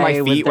rubbing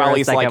my feet while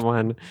he's like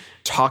one.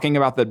 talking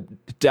about the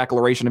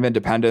Declaration of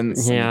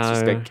Independence. Yeah.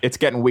 And it's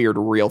getting weird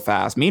real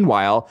fast.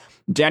 Meanwhile,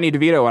 Danny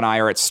DeVito and I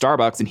are at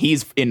Starbucks and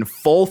he's in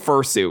full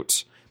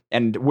fursuit.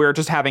 And we're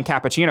just having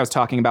cappuccinos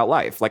talking about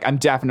life. Like, I'm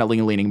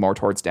definitely leaning more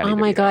towards Danny DeVito. Oh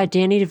my God,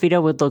 Danny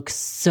DeVito would look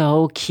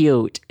so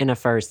cute in a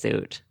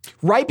fursuit.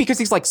 Right? Because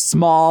he's like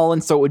small,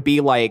 and so it would be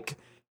like,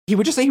 he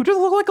would just look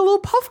like a little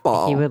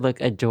puffball. He would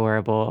look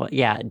adorable.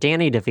 Yeah,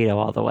 Danny DeVito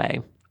all the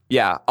way.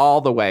 Yeah,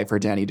 all the way for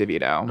Danny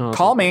DeVito.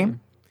 Call me.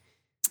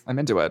 I'm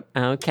into it.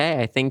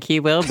 Okay, I think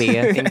he will be.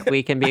 I think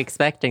we can be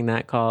expecting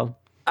that call.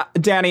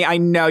 Danny, I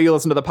know you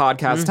listen to the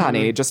podcast,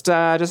 honey. Just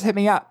hit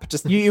me up.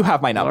 Just you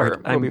have my number.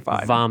 Lord, we'll be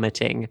fine. I'm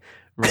vomiting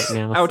right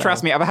now. Oh,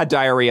 trust me, I've had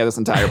diarrhea this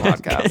entire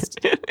podcast.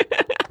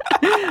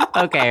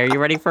 Okay, are you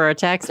ready for a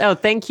text? Oh,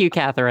 thank you,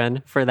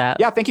 Catherine, for that.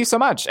 Yeah, thank you so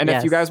much. And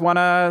if you guys want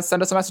to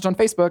send us a message on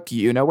Facebook,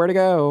 you know where to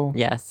go.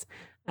 Yes.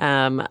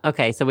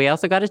 Okay, so we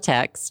also got a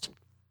text.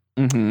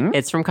 Mm-hmm.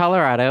 It's from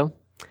Colorado.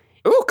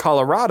 Ooh,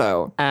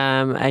 Colorado.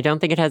 I don't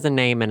think it has a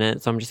name in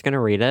it, so I'm just going to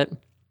read it.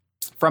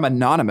 From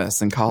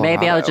Anonymous in Colorado.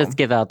 Maybe I'll just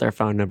give out their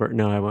phone number.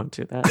 No, I won't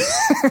do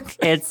that.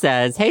 It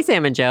says, "Hey,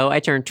 Sam and Joe, I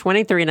turn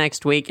 23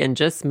 next week and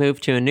just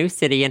moved to a new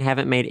city and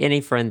haven't made any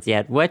friends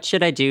yet. What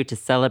should I do to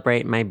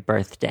celebrate my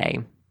birthday?"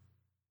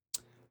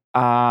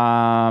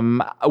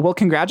 Well,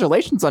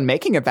 congratulations on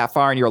making it that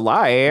far in your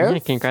life. Yeah,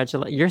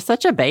 congratulations. You're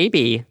such a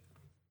baby.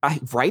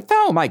 Right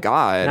though? Oh my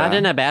God. Not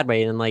in a bad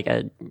way, in like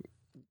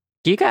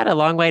you got a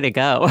long way to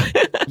go.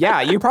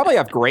 Yeah, you probably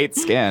have great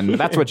skin.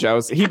 That's what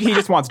Joe's. He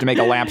just wants to make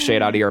a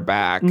lampshade out of your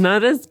back.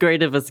 Not as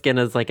great of a skin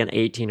as like an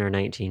 18 or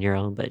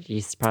 19-year-old, but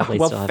he's probably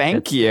still have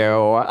thank good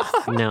you.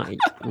 skin. No,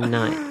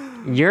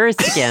 not your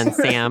skin,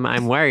 Sam.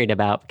 I'm worried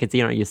about because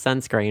you don't use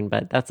sunscreen,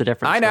 but that's a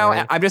different story. I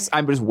know. I'm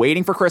just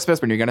waiting for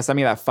Christmas when you're going to send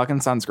me that fucking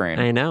sunscreen.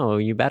 I know.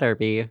 You better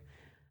be.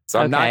 So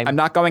okay. I'm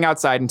not going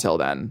outside until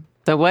then.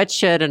 So what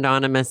should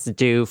Anonymous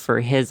do for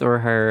his or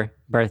her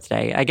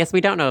birthday? I guess we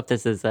don't know if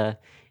this is a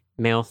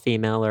male,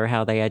 female, or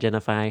how they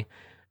identify.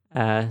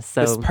 So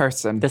this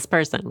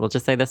person. We'll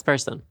just say this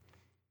person.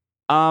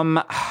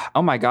 Oh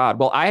my God.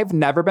 Well, I've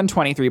never been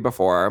 23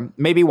 before.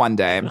 Maybe one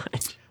day.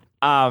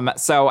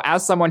 So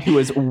as someone who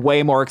is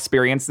way more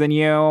experienced than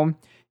you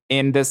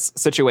in this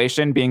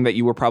situation, being that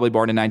you were probably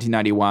born in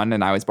 1991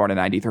 and I was born in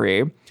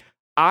 93,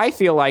 I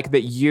feel like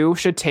that you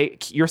should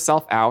take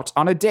yourself out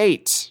on a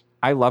date.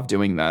 I love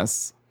doing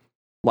this.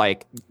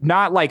 Like,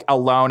 not like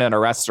alone in a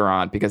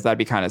restaurant because that'd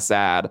be kind of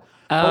sad.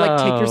 But like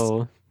take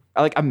your,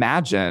 like,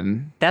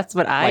 imagine. That's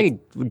what I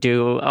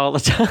do all the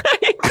time.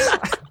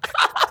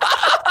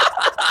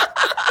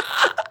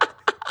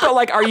 But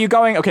like, are you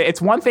going? Okay,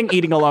 it's one thing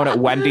eating alone at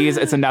Wendy's.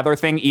 It's another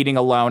thing eating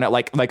alone at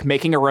like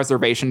making a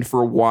reservation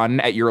for one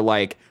at your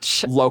like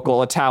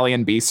local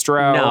Italian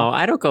bistro. No,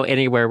 I don't go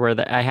anywhere where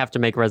I have to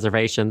make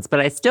reservations, but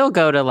I still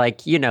go to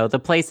like, you know, the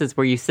places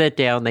where you sit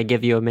down, they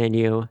give you a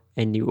menu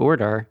and you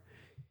order.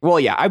 Well,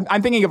 yeah,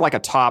 I'm thinking of like a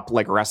top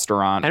like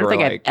restaurant. I don't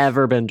think like, I've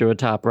ever been to a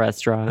top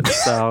restaurant.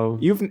 So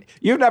you've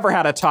never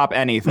had a top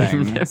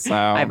anything. So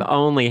I've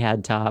only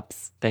had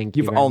tops. Thank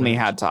you. You've only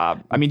had top.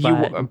 I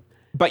mean,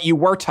 but you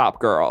were top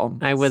girl.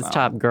 I was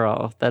top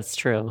girl. That's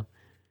true.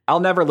 I'll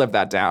never live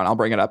that down. I'll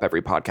bring it up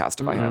every podcast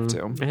if I have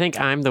to. I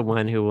think I'm the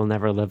one who will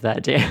never live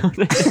that down.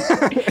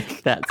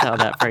 That's how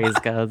that phrase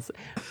goes.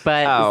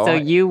 But so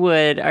you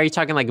would? Are you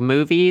talking like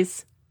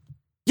movies?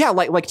 Yeah,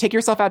 like take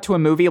yourself out to a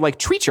movie, like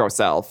treat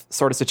yourself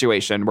sort of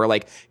situation where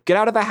like get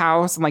out of the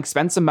house and like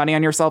spend some money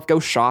on yourself, go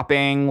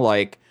shopping,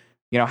 like,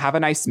 you know, have a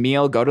nice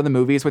meal, go to the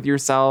movies with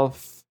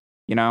yourself,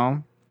 you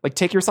know, like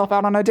take yourself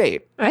out on a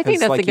date. I think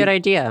that's like, a good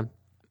idea.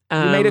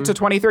 You made it to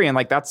 23 and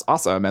like that's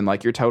awesome and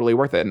like you're totally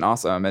worth it and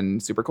awesome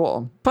and super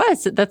cool.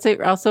 Plus, that's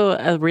also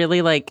a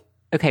really like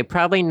okay,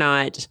 probably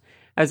not.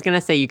 I was going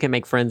to say you can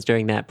make friends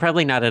doing that.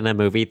 Probably not in a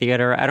movie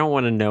theater. I don't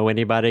want to know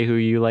anybody who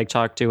you like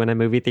talk to in a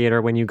movie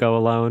theater when you go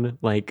alone.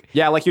 Like,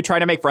 yeah, like you try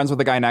to make friends with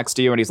the guy next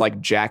to you and he's like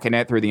jacking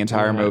it through the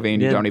entire movie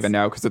and you don't even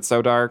know because it's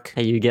so dark.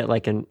 You get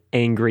like an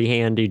angry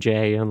Handy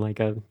J on like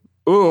a...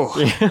 Ooh.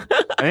 And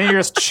then you're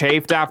just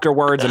chafed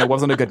afterwards and it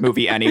wasn't a good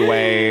movie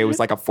anyway. It was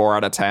like a 4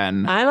 out of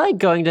 10. I like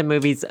going to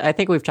movies. I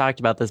think we've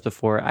talked about this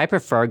before. I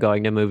prefer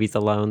going to movies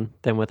alone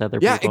than with other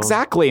people. Yeah,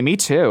 exactly. Me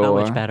too. So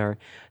much better.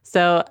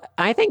 So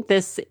I think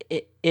this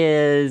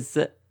is...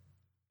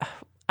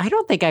 I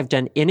don't think I've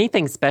done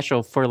anything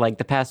special for like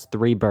the past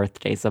 3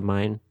 birthdays of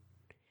mine.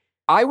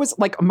 I was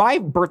like, my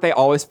birthday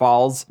always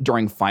falls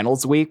during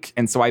finals week.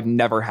 And so I've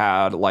never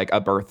had like a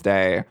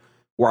birthday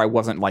where I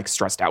wasn't like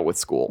stressed out with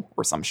school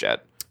or some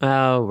shit.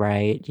 Oh,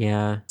 right.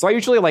 Yeah. So I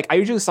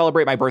usually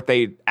celebrate my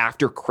birthday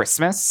after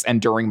Christmas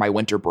and during my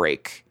winter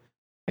break.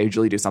 I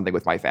usually do something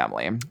with my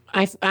family.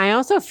 I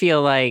also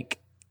feel like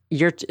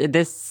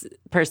this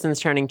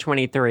person's turning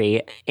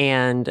 23,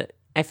 and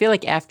I feel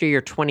like after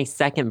your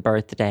 22nd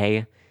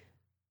birthday,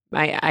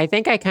 I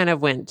think I kind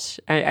of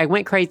I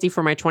went crazy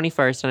for my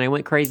 21st and I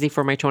went crazy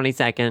for my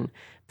 22nd.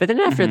 But then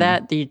after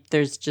that,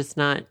 there's just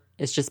not,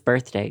 it's just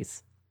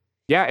birthdays.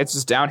 Yeah, it's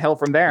just downhill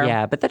from there.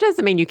 Yeah, but that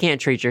doesn't mean you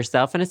can't treat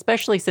yourself. And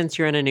especially since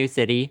you're in a new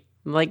city,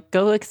 like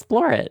go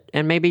explore it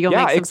and maybe you'll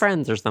make some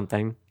friends or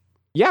something.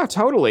 Yeah,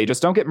 totally.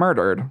 Just don't get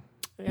murdered.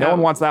 Yeah. No one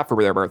wants that for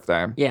their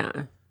birthday. Yeah.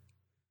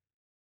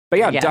 But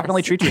yeah,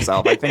 definitely treat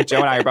yourself. I think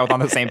Joe and I are both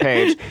on the same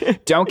page.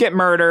 Don't get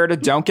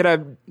murdered. Don't get a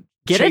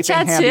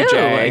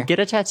tattoo. Get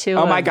a tattoo.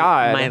 Oh my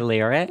God. My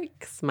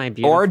lyrics, my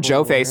beautiful. Or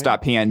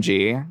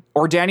joeface.png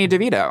or Danny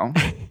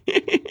DeVito.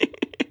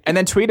 And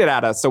then tweet it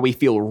at us so we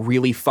feel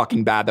really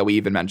fucking bad that we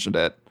even mentioned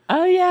it.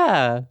 Oh,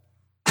 yeah.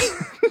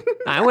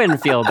 I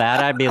wouldn't feel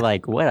bad. I'd be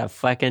like, what a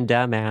fucking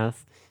dumbass.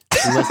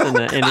 Listen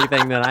to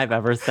anything that I've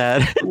ever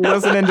said.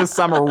 Listening to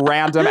some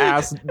random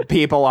ass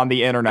people on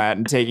the internet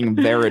and taking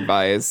their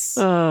advice.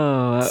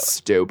 Oh.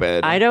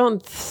 Stupid.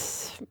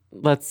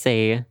 Let's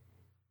see.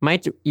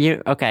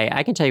 Okay,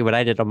 I can tell you what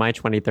I did on my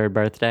 23rd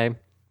birthday.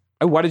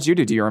 Oh, what did you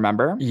do? Do you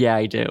remember? Yeah,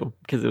 I do.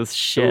 Because it was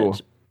shit. Ooh.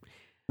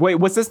 Wait,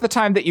 was this the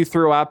time that you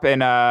threw up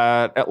in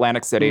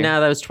Atlantic City?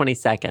 No, that was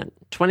 22nd.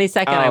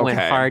 22nd, I went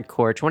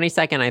hardcore.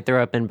 22nd, I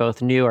threw up in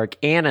both New York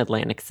and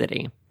Atlantic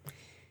City.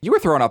 You were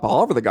throwing up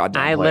all over the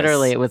goddamn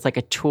place. It was like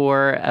a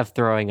tour of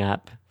throwing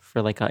up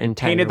for like an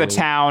entire Painted week. the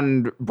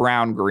town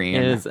brown green.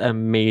 It was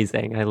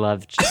amazing. I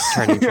loved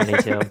turning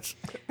 22.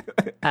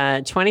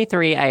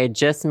 23, I had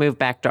just moved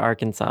back to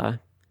Arkansas.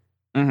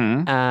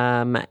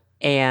 Mm-hmm.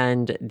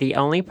 And the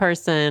only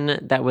person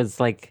that was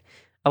like,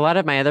 a lot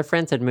of my other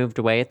friends had moved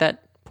away at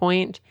that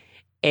point.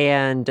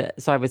 And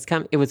so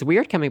it was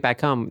weird coming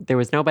back home. There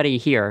was nobody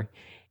here.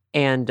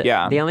 And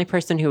the only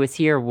person who was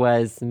here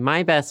was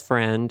my best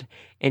friend.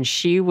 And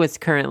she was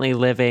currently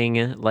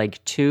living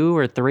like 2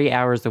 or 3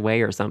 hours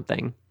away or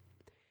something.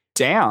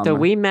 Damn. So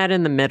we met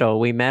in the middle.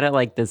 We met at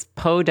like this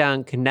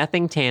podunk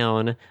nothing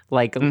town.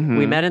 Like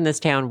we met in this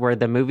town where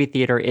the movie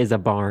theater is a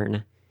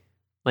barn.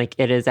 Like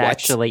it is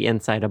actually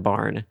inside a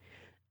barn.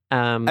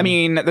 I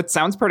mean, that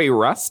sounds pretty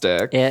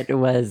rustic. It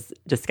was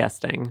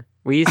disgusting.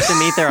 We used to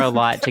meet there a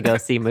lot to go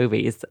see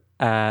movies.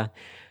 But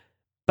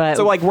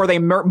so like, were they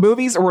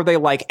movies or were they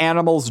like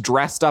animals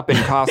dressed up in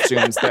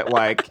costumes that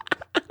like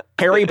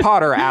Harry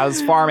Potter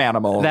as farm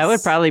animals? That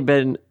would probably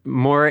been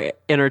more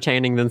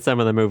entertaining than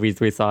some of the movies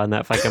we saw in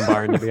that fucking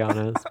barn, to be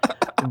honest.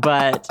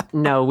 But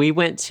no, we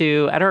went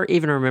to, I don't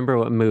even remember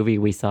what movie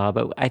we saw,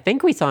 but I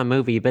think we saw a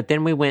movie, but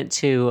then we went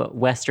to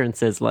Western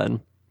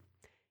Sizzlin'.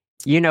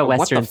 You know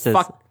Western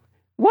Sizzlin'.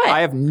 What?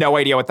 I have no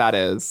idea what that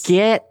is.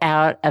 Get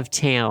out of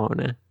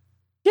town.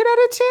 Get out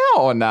of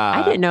town.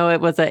 I didn't know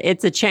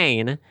it's a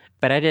chain,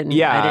 but I didn't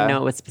know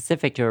it was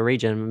specific to a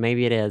region.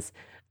 Maybe it is.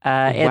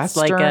 It's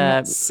like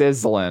a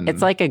Sizzlin'.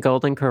 It's like a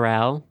Golden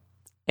Corral,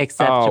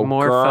 except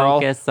more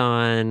focus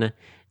on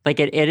like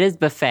it is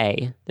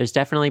buffet. There's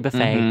definitely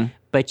buffet,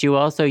 but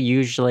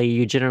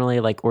you generally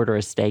like order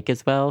a steak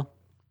as well.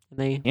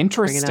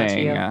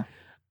 Interesting.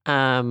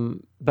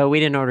 But we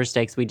didn't order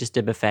steaks. We just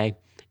did buffet.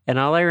 And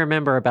all I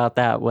remember about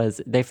that was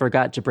they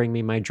forgot to bring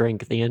me my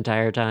drink the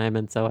entire time,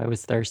 and so I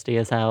was thirsty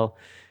as hell.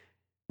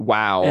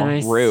 Wow,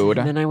 rude.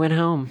 And then I went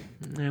home.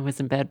 I was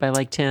in bed by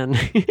like 10.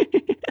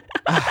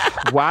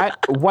 What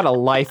a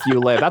life you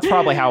live. That's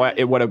probably how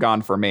it would have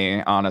gone for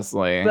me,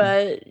 honestly.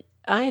 But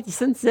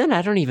since then,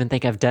 I don't even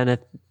think I've done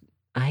it.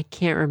 I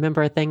can't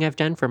remember a thing I've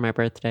done for my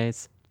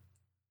birthdays.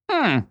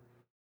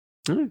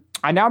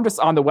 I'm just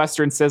on the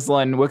Western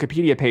Sizzlin'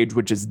 Wikipedia page,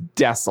 which is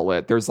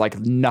desolate. There's like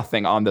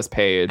nothing on this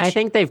page. I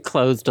think they've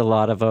closed a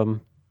lot of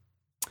them.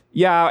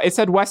 Yeah, it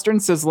said Western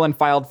Sizzlin'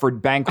 filed for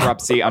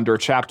bankruptcy under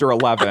Chapter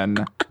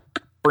 11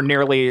 for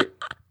nearly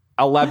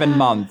 11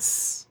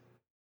 months.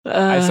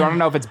 I still don't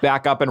know if it's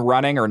back up and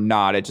running or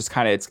not. It just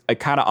kind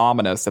of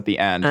ominous at the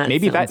end.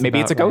 Maybe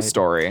it's a ghost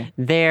story.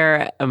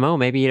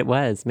 Maybe it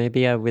was.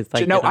 Maybe I was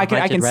like, no, I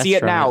can see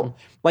it now.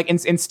 Like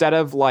instead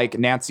of like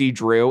Nancy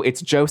Drew,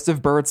 it's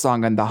Joseph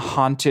Birdsong and the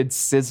Haunted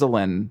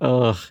Sizzlin'.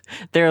 Ugh.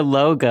 Their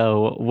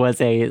logo was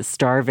a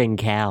starving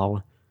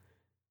cow.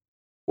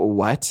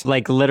 What?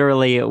 Like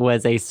literally, it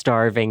was a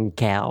starving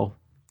cow.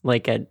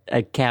 Like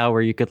a cow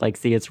where you could like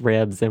see its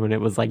ribs and when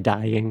it was like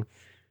dying.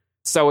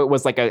 So it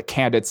was like a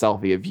candid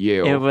selfie of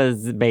you. It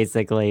was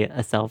basically a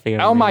selfie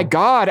of Oh me. my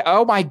God.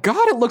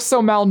 It looks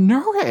so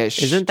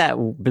malnourished. Isn't that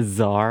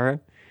bizarre?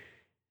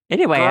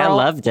 Anyway, Girl, I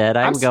loved it.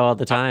 I would go all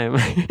the time.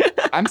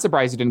 I'm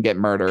surprised you didn't get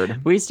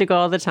murdered. We used to go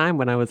all the time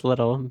when I was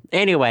little.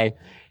 Anyway,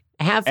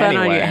 have fun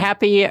on your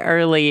happy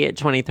early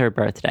 23rd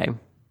birthday.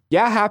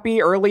 Yeah,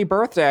 happy early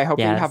birthday. I hope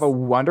you Yes. have a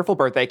wonderful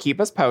birthday.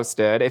 Keep us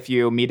posted. If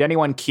you meet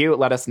anyone cute,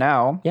 let us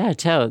know. Yeah,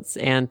 totes.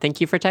 And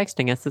thank you for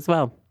texting us as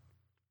well.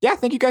 Yeah,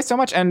 thank you guys so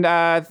much. And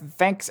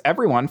thanks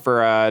everyone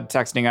for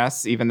texting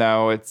us, even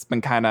though it's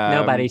been kind of...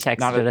 Nobody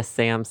texted us,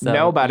 Sam. So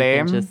nobody.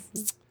 You can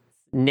just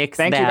nix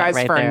Thank that you guys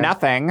right for there.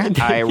 nothing.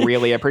 I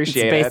really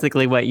appreciate It's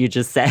basically what you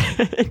just said.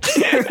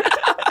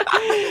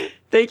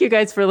 Thank you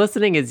guys for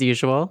listening as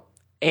usual.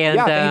 And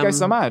yeah, thank you guys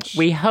so much.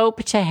 We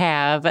hope to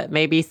have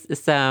maybe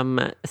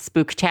some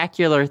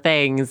spooktacular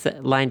things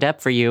lined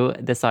up for you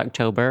this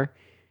October.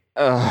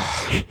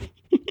 Ugh.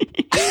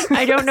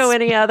 I don't know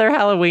any other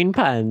Halloween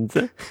puns.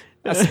 A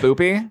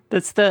spoopy?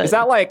 Is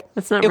that like...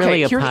 That's not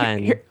really a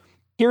pun.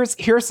 Here's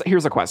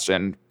a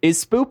question.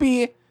 Is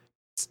spoopy...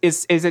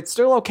 Is it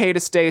still okay to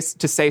say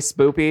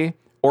spoopy?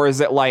 Or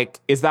is it like,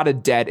 is that a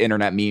dead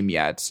internet meme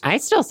yet? I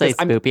still say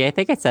spoopy. I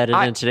think I said it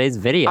in today's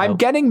video. I'm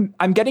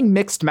getting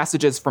mixed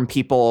messages from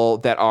people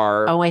that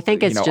are I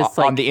think it's just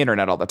on like the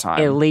internet all the time.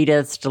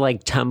 Elitist,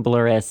 like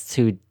Tumblrists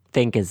who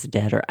think is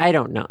dead, or I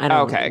don't know.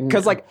 Okay,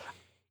 because like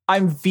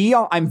I'm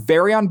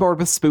very on board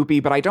with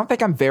spoopy, but I don't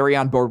think I'm very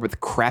on board with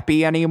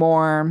creepy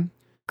anymore.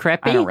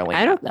 Creepy?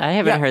 I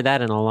haven't heard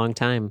that in a long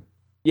time.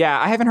 Yeah,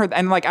 I haven't heard,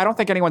 and like I don't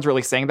think anyone's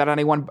really saying that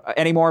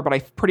anymore. But I'm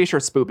pretty sure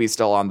spoopy's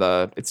still on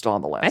the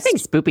list. I think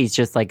spoopy's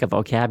just like a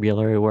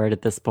vocabulary word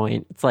at this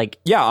point. It's like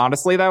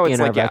honestly though, it's in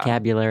like our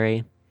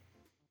vocabulary.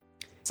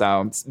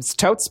 So it's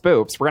totes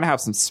spoops. We're gonna have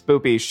some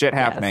spoopy shit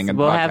happening. Yes, in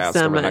we'll the have podcast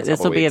some. over the next This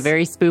will couple be a weeks.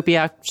 very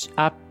spoopy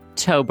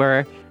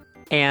October.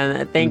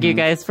 And thank you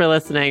guys for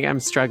listening.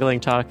 I'm struggling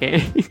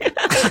talking.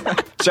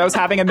 Joe's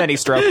having a mini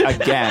stroke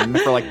again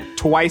for like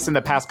twice in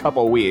the past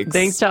couple weeks.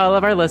 Thanks to all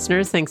of our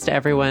listeners. Thanks to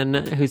everyone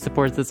who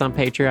supports us on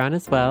Patreon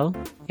as well.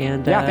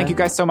 And thank you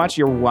guys so much.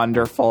 You're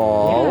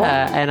wonderful.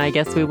 Yeah, and I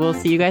guess we will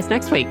see you guys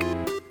next week.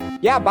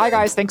 Yeah, bye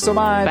guys. Thanks so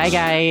much. Bye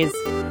guys.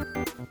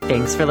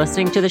 Thanks for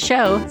listening to the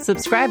show.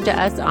 Subscribe to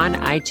us on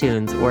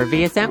iTunes or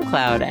via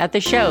SoundCloud at the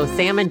show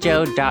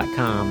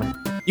samandjoe.com.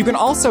 You can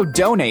also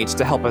donate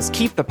to help us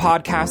keep the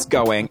podcast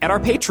going at our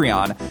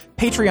Patreon,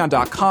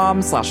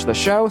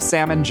 patreon.com/the-show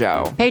Sam and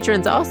Joe.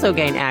 Patrons also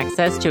gain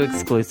access to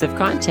exclusive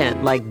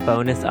content like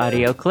bonus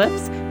audio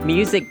clips,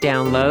 music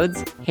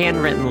downloads,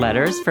 handwritten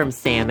letters from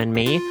Sam and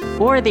me,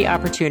 or the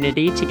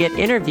opportunity to get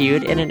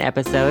interviewed in an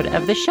episode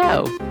of the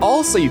show.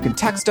 Also, you can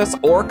text us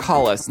or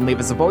call us and leave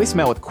us a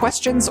voicemail with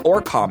questions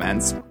or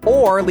comments,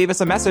 or leave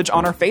us a message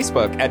on our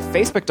Facebook at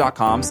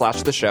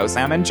facebook.com/the-show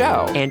Sam and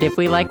Joe. And if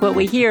we like what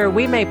we hear,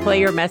 we may play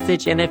your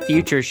message in a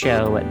future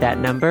show. That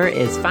number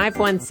is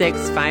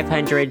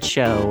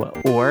 516-500-SHOW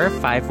or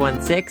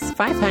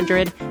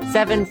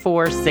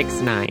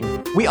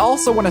 516-500-7469. We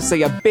also want to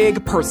say a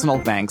big personal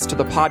thanks to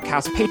the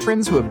podcast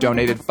patrons who have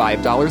donated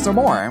 $5 or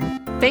more.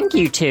 Thank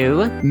you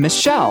to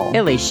Michelle,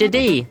 Alicia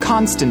D,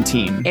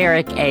 Constantine,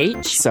 Eric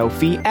H,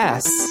 Sophie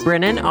S,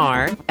 Brennan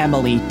R,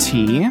 Emily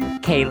T,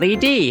 Kaylee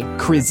D,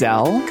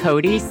 Crizel,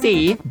 Cody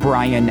C,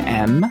 Brian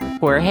M,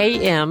 Jorge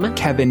M,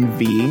 Kevin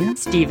V,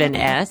 Stephen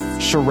S,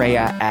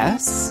 Sharia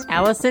S,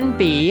 Allison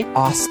B,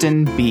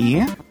 Austin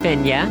B,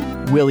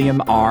 Benya,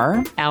 William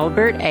R,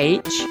 Albert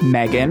H,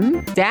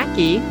 Megan,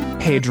 Zachy,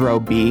 Pedro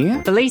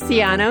B,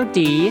 Feliciano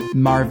D,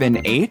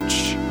 Marvin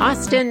H,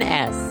 Austin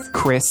S,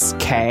 Chris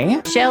K,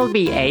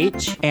 Shelby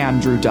H,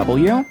 Andrew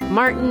W,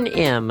 Martin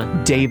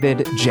M,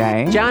 David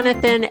J,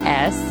 Jonathan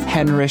S,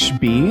 Henrich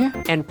B,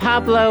 and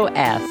Pablo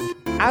F.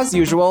 As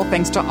usual,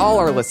 thanks to all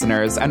our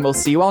listeners, and we'll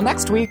see you all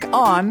next week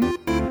on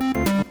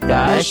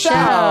The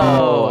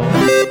Show.